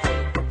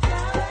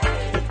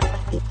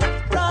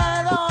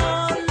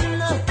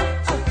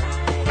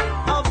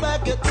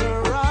 you to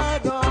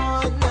ride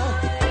on.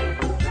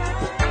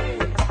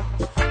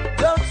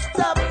 Don't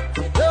stop,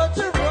 though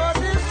the road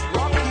is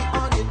rocky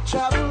on your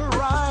travel,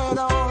 ride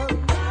on.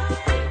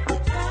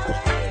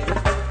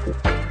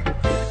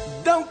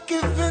 Don't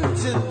give in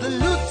to the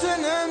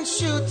looting and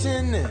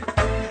shooting.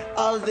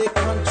 All they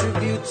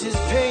contribute is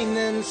pain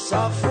and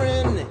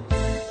suffering.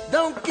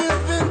 Don't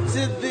give in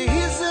to the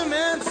ism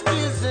and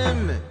schism.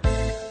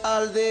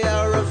 All they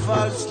are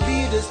false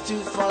leaders to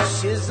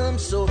fascism.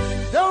 So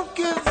don't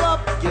give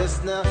up,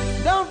 yes now,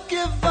 don't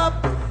give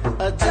up.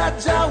 A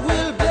Jaja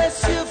will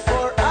bless you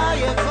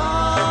forever.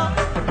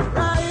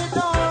 Ride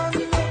on,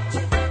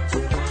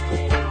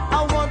 I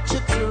want you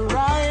to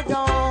ride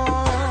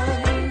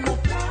on.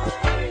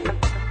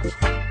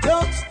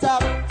 Don't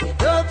stop,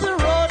 though the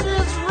road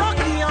is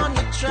rocky on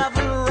your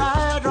travel,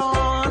 ride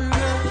on.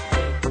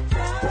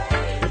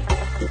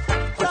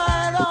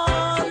 Ride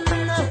on,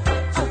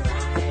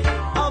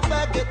 I'll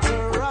beg you to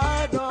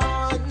ride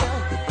on.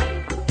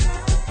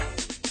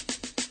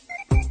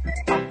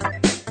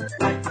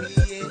 My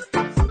dear,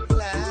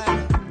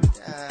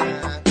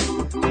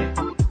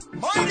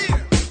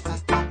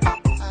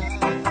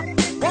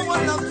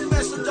 one of the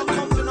messenger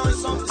company on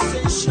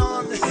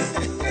conversation.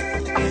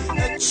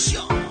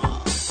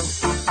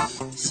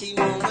 She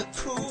wanna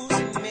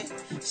cruise me,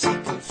 she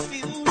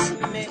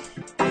confusing me,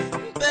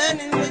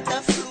 burning with the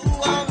flu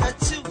on a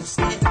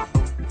Tuesday,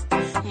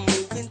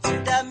 moving to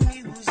the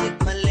music,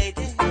 my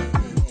lady.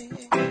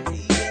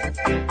 Yeah.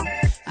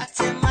 I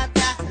tell my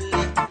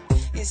darling,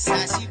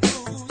 inside she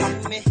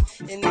bruising me,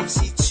 and if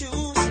she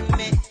choosing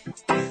me,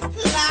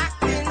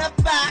 locked in a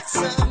box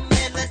of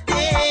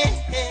melodies.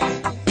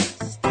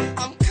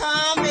 I'm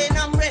coming,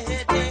 I'm ready,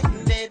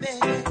 baby.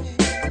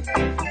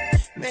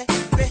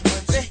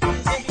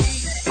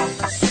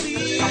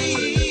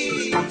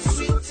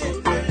 Sweet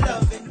tender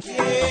love and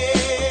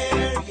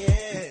care,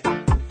 yeah.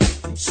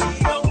 She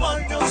don't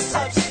want no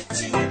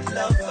substitute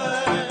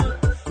lover.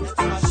 That's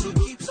why she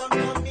keeps on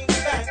coming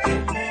back for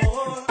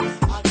more.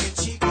 Again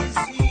she gives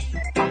me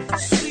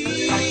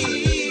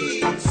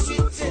sweet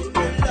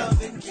tender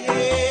love and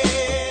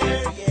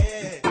care,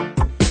 yeah.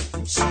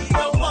 She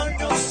don't want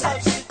no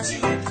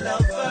substitute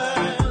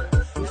lover.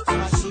 That's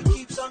why she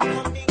keeps on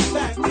coming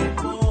back for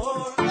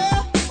more.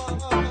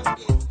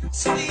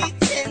 Sweet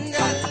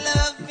tender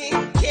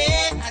loving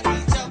care, I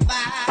need your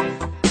vibe.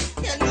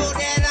 You know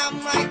that I'm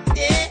right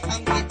there,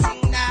 I'm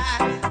getting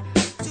nigh.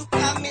 To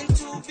come in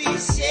to be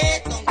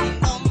shared, don't need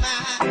no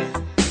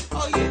mind.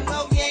 Oh, you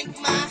know yank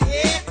my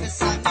hair,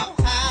 'cause I know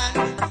how.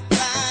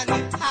 Find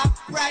it, hop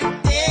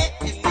right there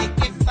and make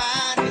it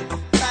fine.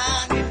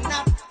 Climbing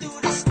up through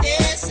the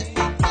stairs and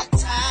make that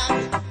time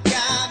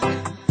yum.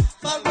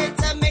 For it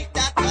to make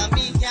that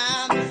tummy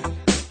yum.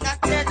 Now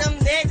tell them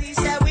ladies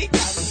that we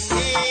coming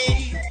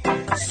late.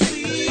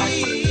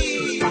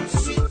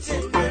 Sweet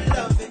tender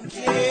love and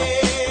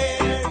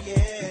care,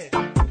 yeah.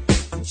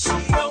 She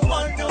don't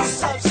want no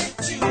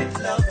substitute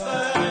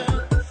lover.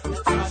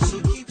 That's why she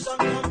keeps on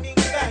coming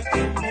back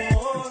for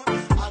more.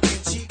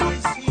 Again she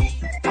gives me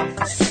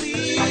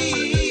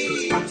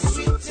sweet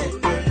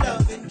tender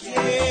love and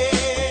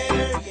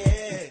care,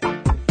 yeah.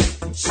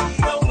 She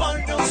don't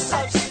want no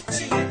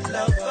substitute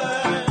lover.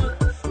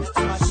 That's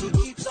why she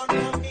keeps on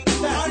coming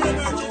back for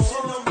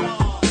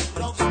more.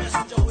 Love's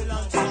messenger will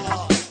answer.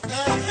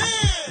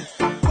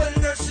 Well,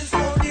 nurses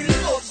know the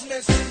love's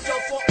messenger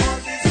for all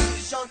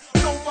decision.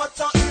 No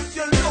matter if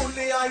you're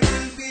lonely, I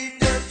will be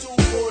there to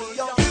hold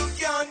you. You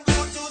can't go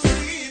to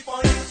sleep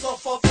or you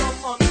suffer from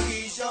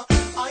amnesia.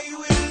 I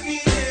will be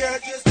there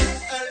just to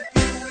help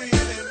you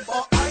remember.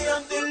 I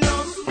am the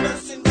love's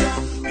messenger.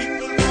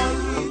 People call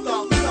me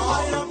doctor.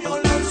 I am your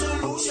love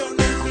solution.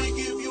 Let me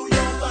give you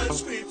your life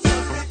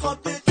scripture. Pick up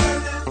the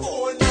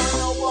telephone and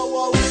now I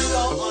will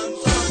answer.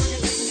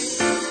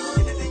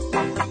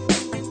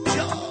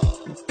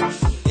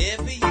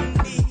 Whatever you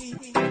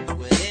need,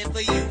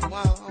 whatever you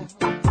want,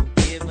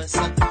 give us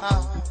a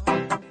call.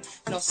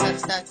 No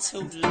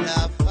substitute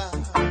lover,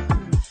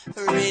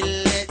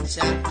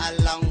 religion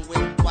along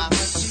with what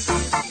you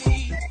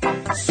need.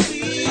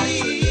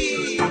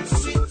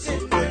 Sweet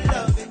tender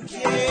love and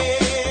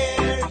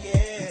care,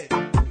 yeah.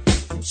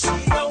 She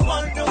don't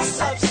want no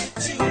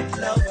substitute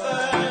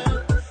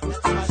lover.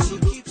 That's why she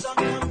keeps on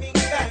coming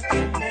back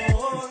for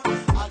more.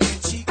 Again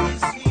she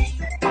gives me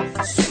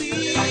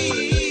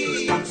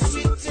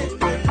sweet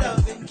tender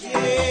love and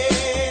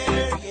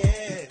care,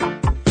 yeah.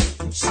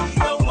 She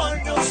don't want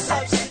no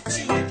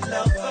substitute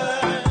lover.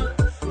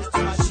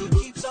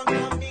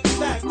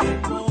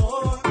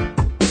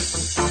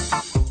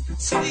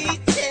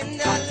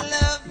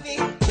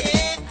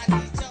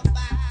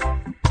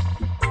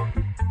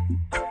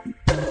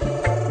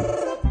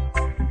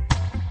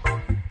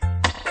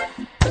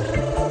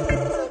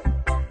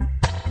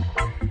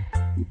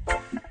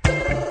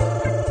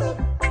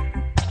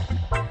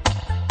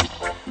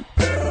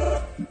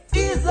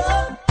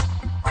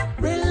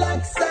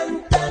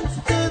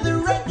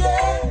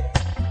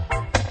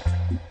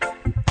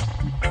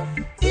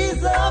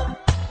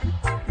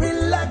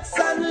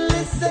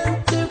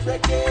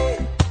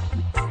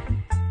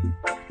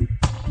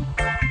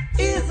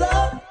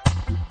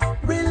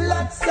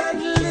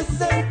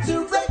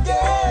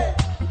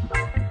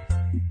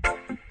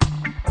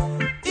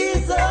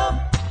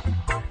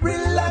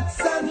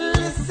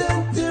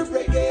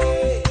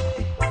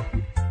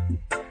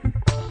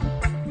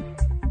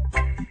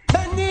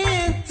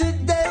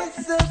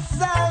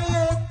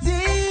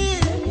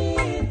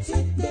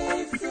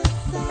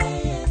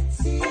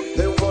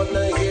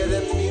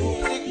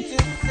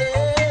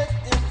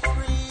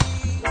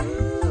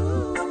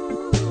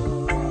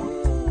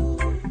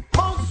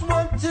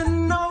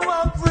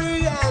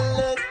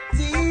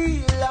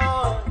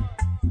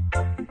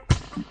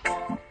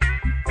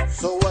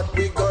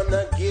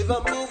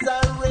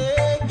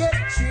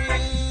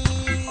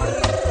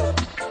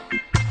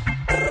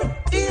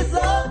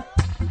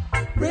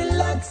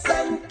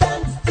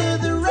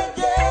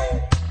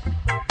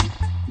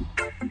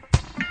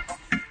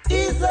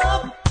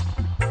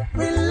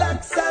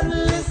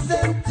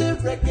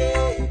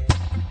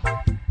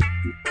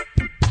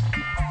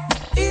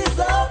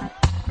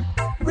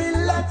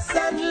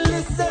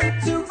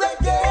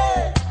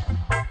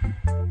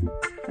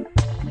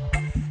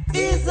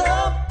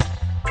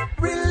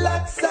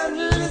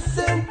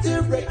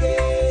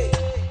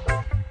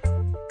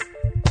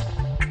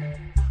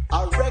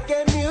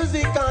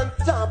 music on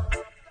top.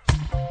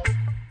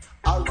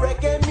 A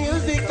reggae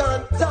music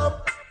on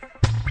top.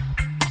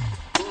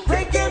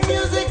 Reggae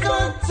music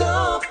on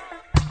top.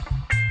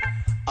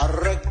 A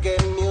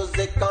reggae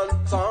music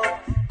on top.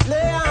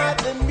 Play out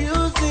the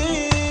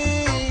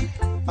music.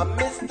 I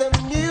miss the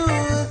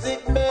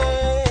music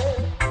man.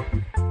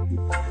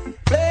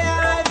 Play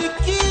out the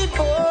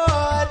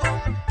keyboard.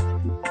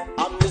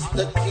 I miss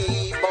the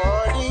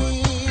keyboard.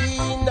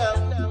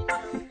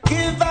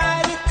 Give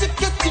out the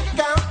chicka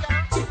chicka.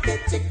 Chicka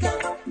chicka.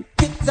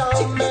 Get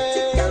on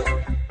man.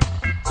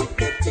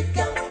 Chicka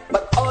chicka.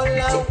 But all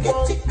I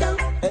want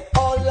and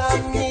all I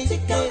need is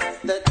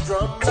the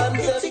drum and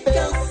the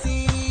bass.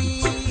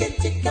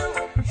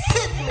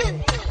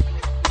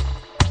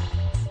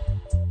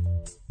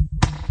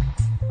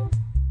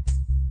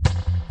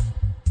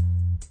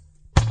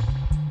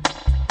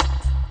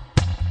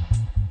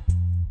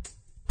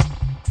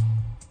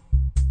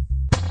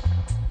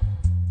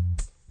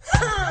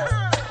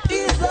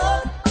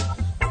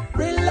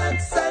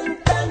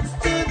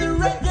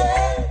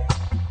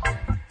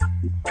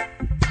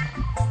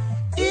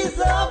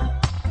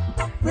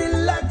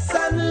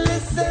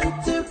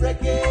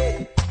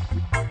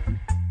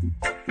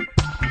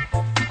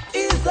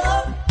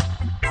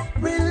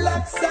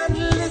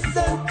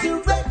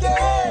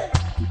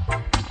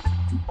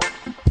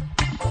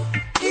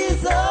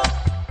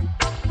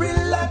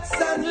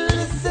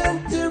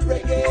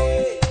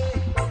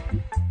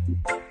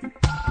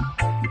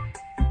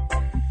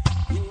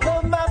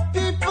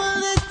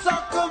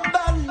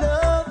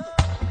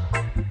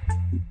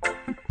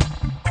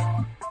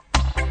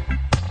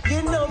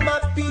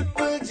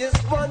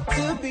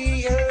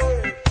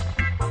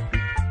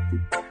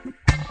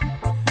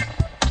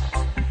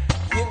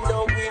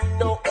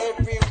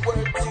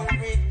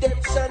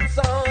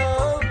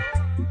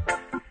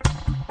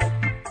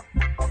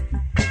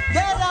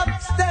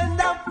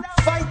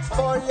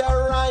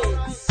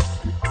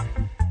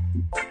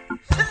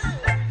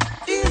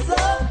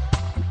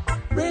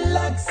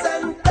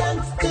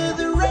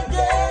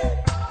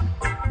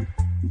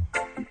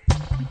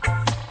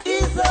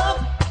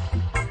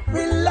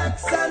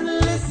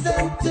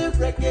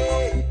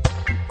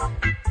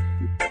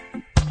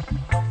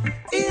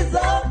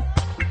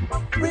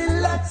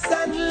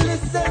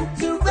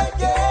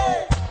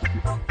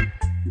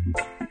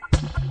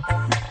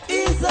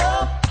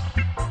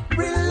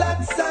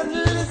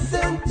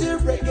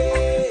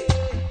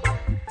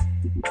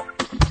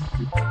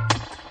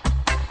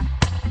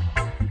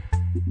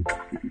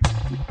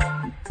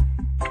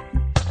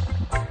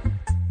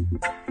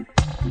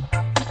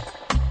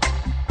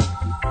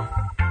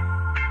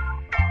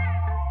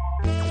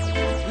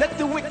 Let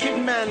the wicked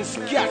man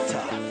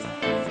scatter,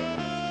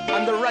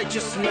 and the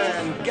righteous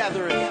man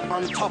gathereth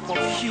on top of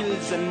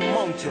hills and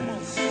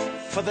mountains.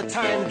 For the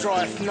time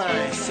draweth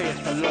nigh,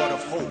 saith the Lord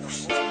of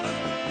hosts.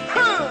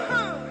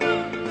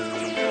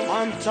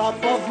 On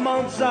top of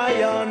Mount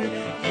Zion,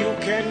 you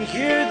can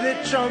hear the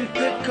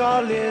trumpet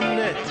calling.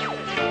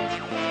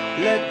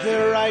 Let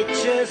the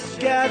righteous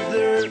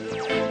gather,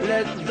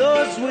 let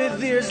those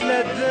with ears,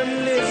 let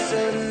them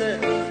listen.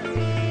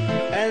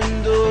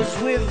 And those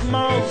with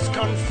mouths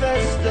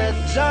confess that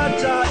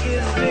Jaja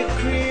is the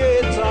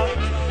creator,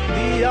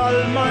 the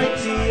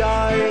almighty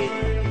I.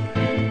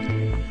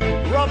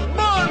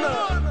 Rabbana!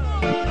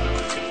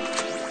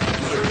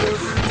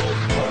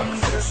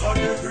 Confess on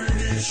every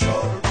knee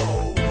shall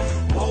bow.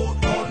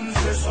 Mouth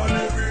confess on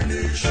every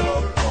knee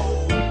shall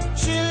bow.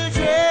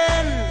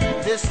 Children,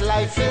 this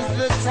life is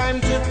the time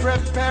to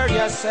prepare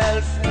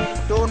yourself.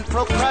 Don't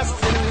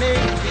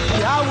procrastinate,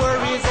 the hour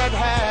is at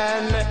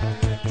hand.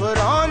 Put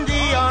on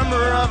the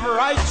armor of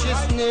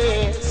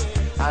righteousness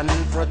and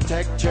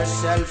protect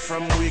yourself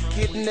from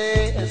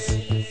wickedness.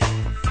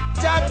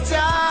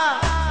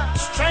 Jaja,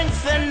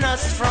 strengthen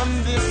us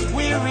from this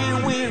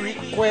weary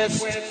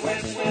quest.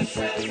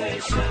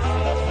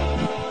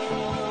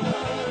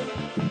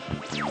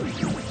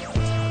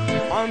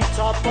 On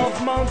top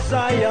of Mount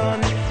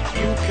Zion,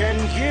 you can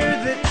hear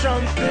the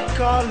trumpet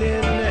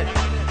calling.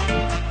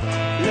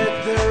 Let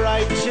the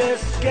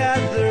righteous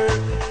gather,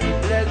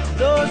 let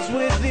those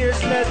with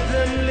ears, let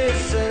them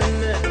listen.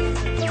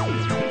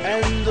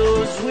 And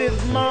those with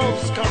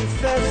mouths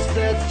confess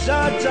that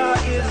Jaja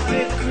is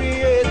the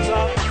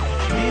creator,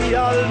 the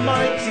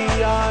almighty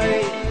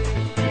I.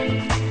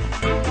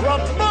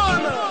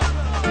 Rabbana!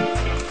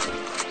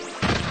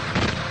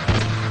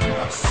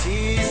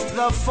 Cease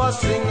the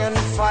fussing and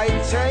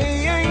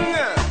fighting,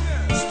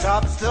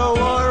 stop the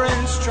war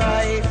and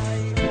strife,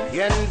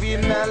 envy,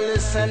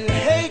 malice and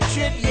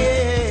hatred,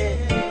 yeah.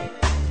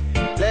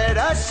 Let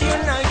us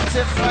unite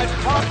to fight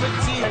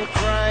poverty and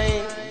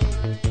crime.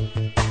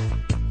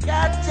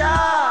 Jaja,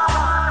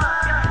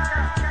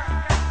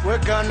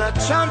 we're gonna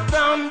chant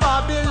down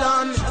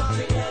Babylon,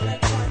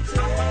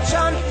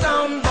 chant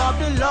down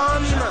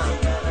Babylon.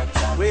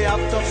 We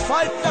have to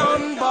fight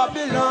down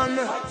Babylon,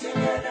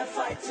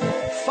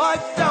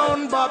 fight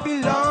down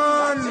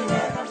Babylon.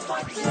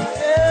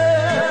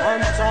 Yeah. On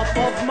top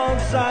of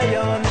Mount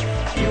Zion,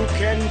 you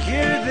can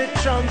hear the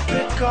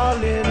trumpet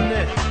calling.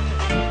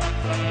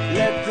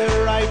 Let the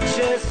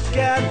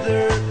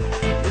gather.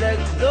 Let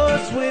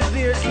those with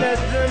ears, let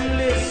them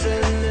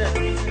listen.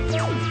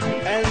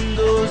 And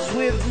those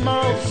with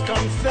mouths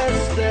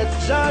confess that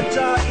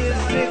Jaja is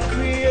the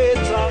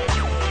creator,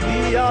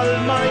 the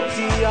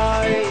Almighty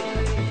I.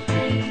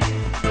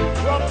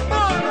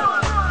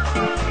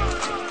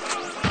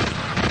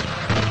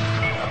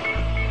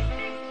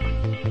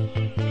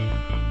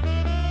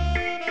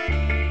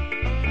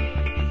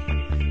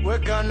 We're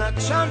gonna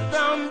chant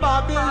down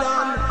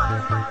Babylon,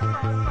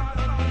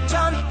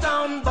 chant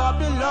down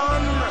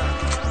Babylon.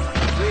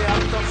 We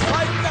have to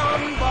fight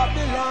down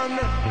Babylon,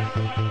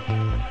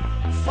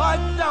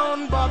 fight down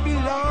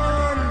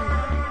Babylon.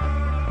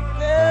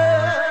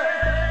 Yeah.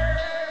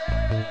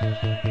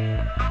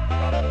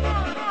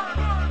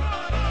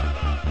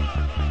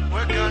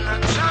 We're gonna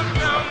chant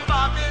down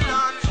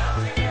Babylon,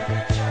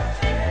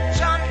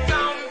 chant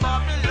down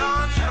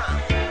Babylon.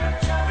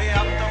 We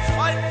have to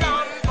fight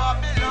down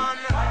Babylon,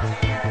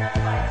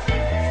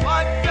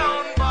 fight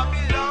down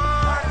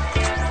Babylon.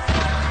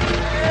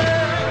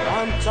 Yeah.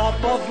 On top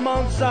of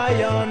Mount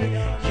Zion,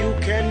 you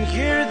can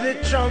hear the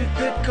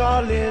trumpet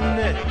calling.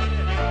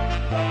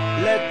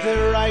 Let the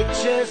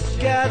righteous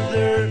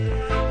gather.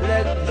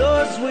 Let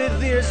those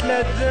with ears,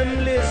 let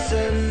them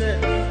listen.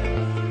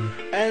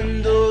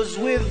 And those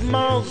with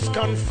mouths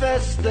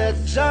confess that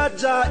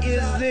Jaja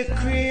is the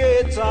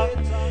creator,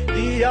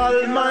 the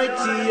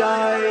Almighty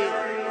I.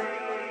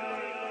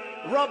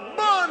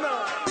 Rabbana!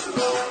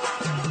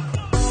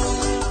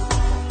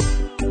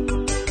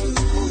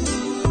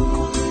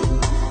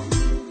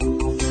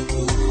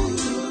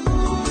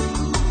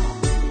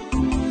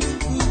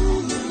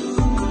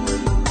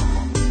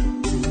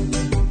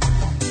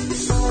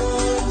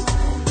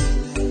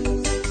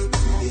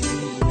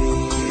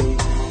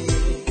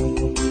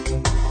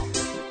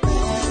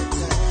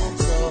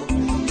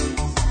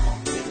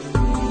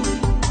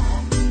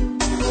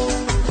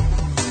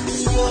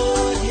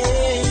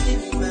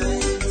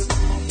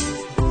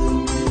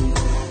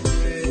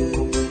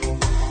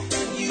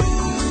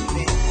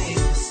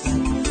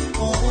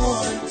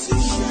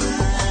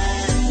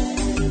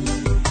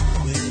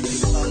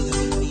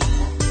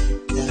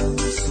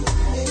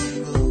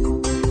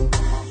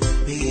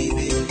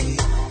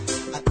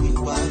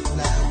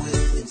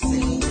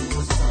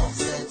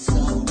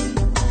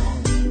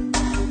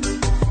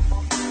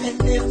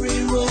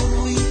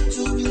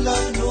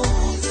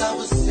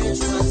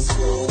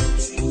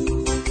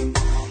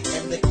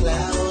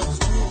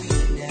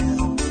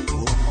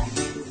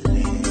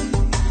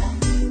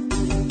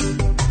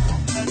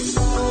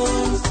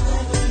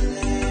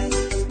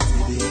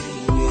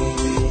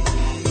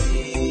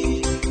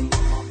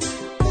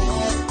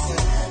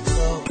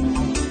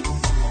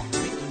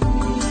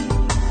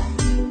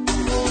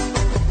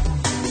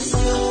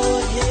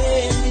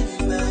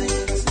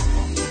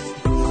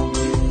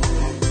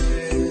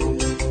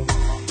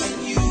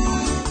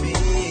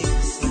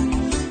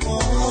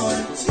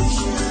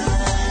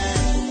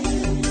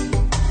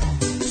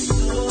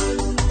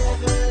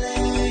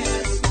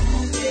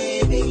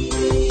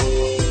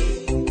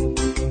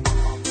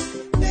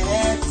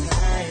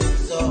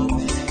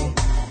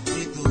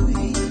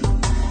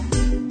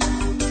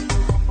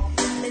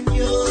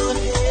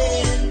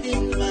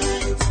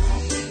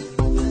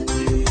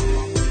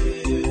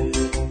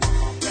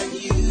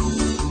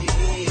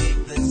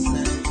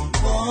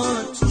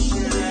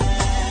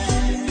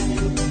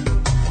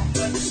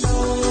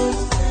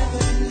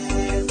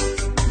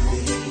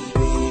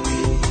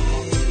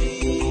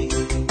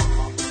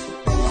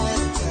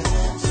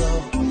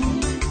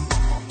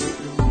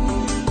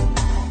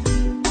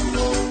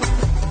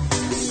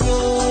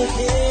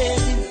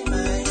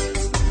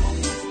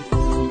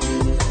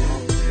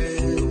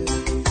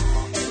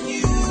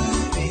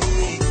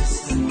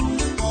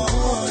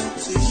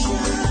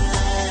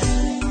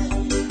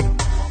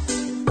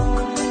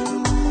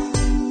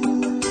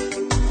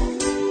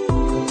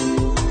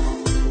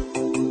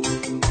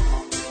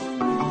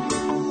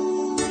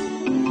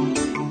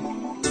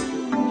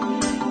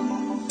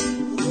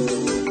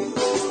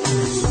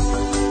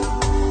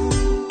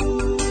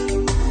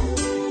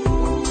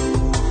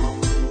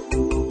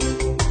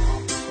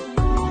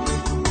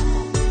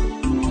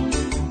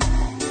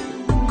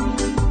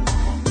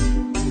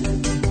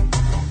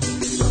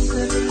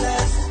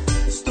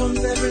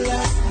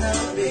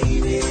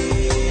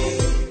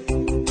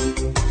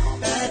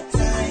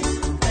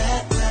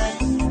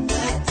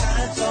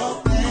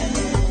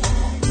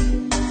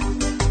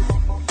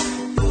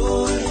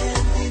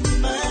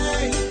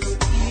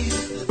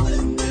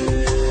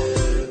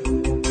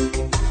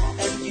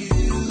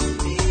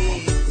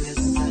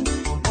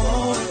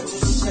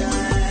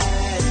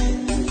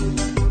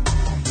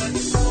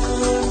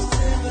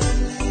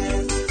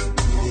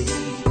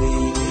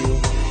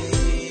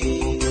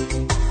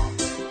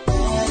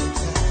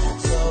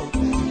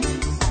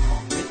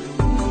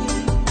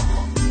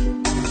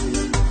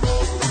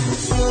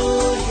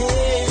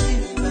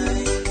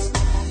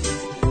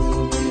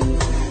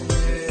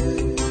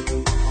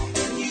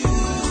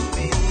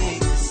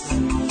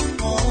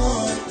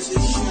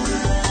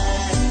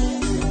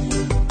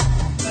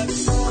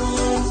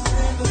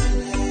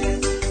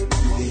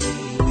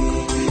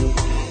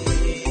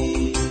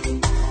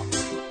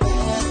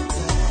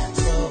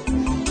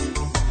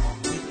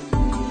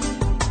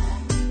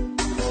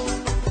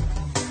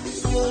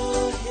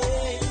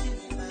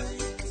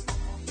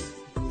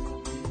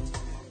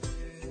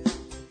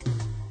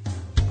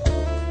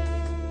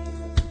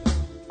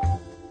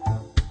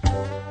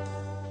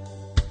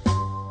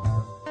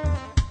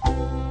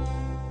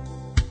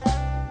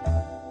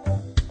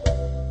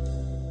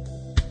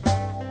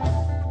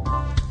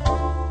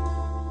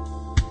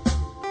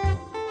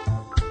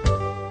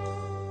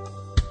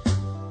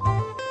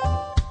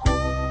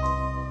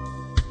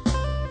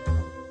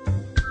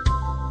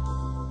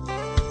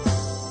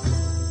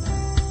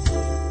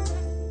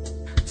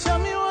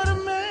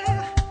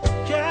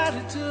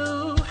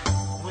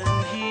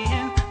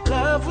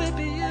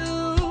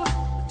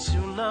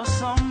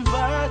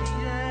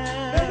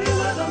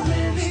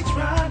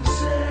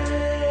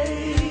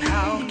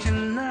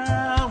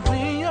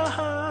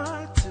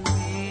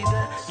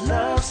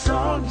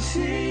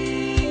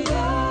 wanting.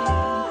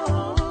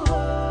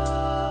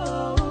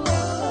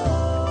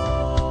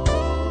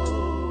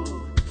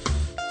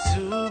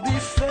 To be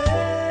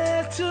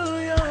fair to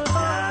you,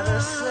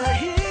 gotta say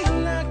he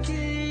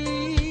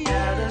lucky.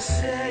 Gotta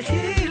say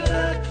he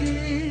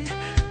lucky.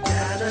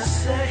 Gotta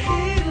say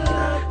he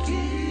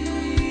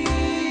lucky.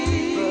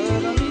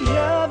 But on the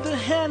other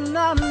hand,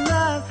 I'm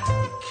not,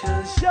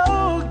 because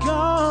you're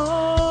gone.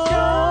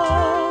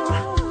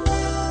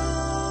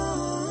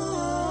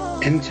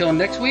 Until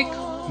next week,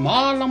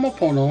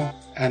 Malamapono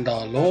and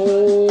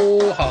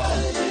aloha.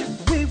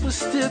 We were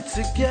still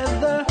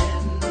together.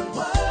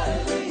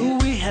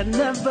 We had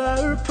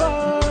never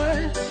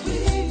part.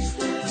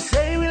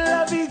 Say we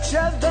love each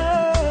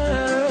other.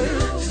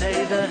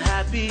 Say the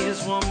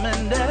happiest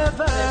woman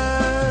ever.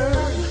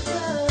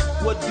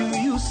 What do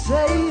you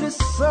say to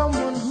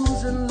someone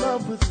who's in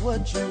love with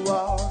what you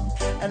are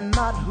and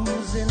not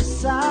who's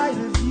inside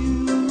of you?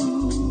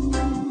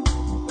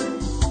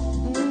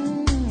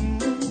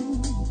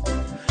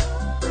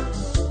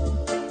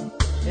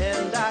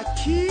 And I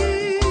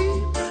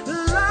keep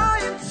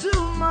lying to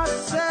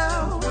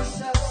myself,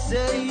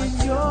 saying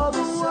you're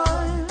the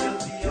one,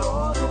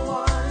 you're the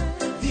one,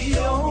 the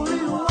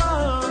only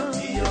one,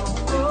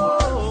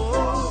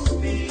 oh,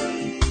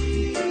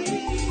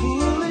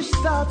 foolish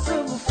thoughts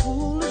of a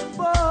foolish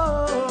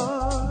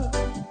boy.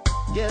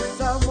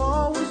 Yes, I've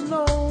always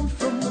known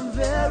from the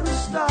very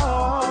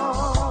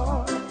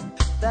start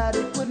that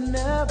it would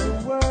never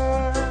work.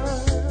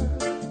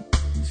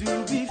 To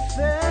be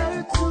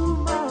fair to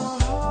my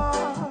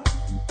heart,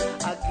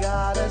 I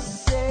gotta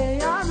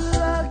say I'm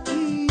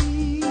lucky.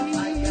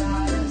 I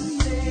gotta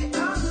say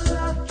I'm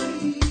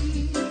lucky.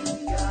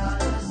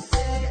 Gotta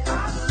say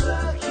I'm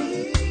lucky.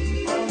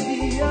 On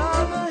the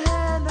other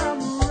hand,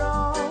 I'm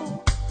wrong,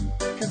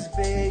 'cause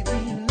baby,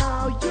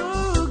 now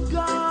you're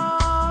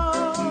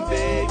gone.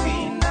 Baby,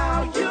 now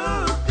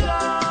you're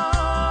gone.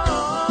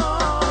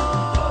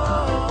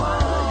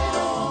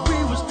 We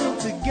were still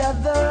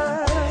together.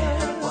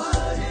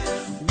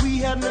 We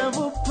had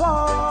never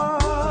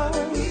part.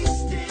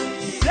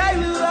 Say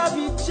we love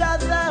each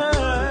other.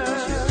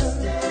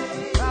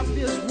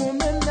 Happiest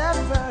woman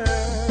ever.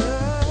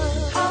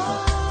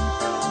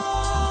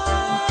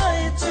 I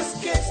just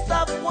can't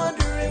stop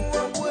wondering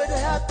what would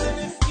happen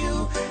if you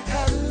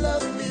had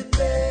loved me,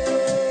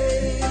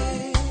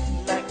 babe,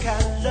 like I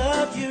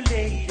love you,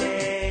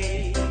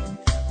 lady.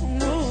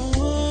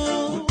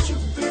 Would you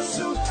be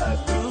so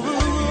happy,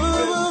 baby?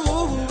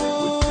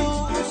 Would things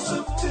be so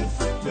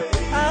different,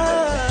 baby?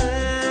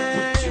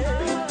 Would you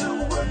be the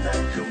one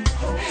that come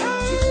home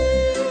to?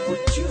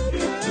 Would you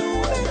be the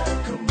one that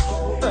come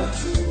home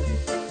to?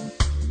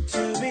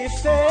 To be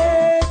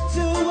fair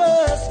to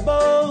us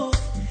both,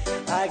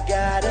 I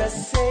gotta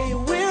say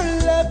we're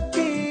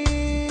lucky.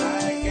 I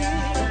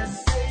gotta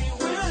say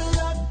we're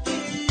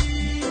lucky.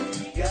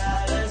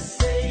 Gotta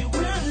say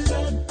we're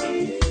lucky.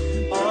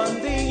 On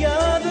the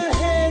other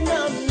hand,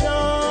 I'm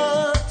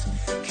not,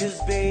 'cause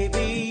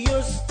baby,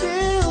 you're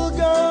still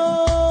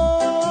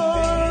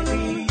gone.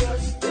 Baby,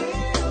 you're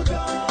still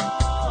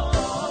gone.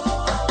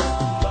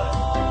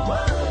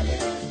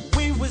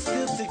 We were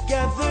still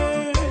together.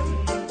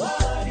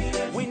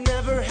 We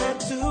never had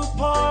to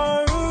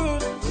part.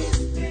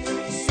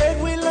 Said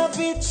we love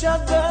each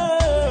other.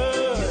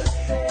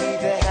 Be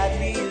the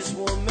happiest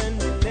woman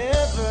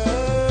ever.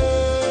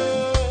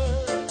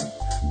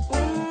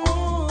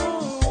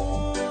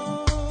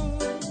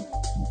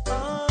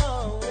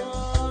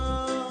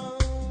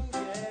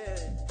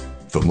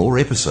 For more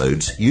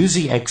episodes, use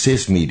the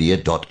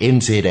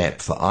accessmedia.nz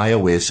app for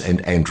iOS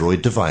and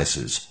Android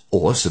devices,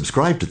 or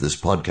subscribe to this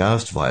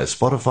podcast via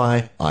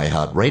Spotify,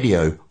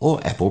 iHeartRadio,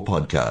 or Apple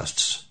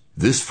Podcasts.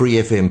 This Free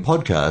FM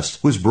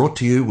podcast was brought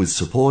to you with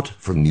support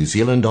from New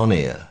Zealand On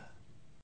Air.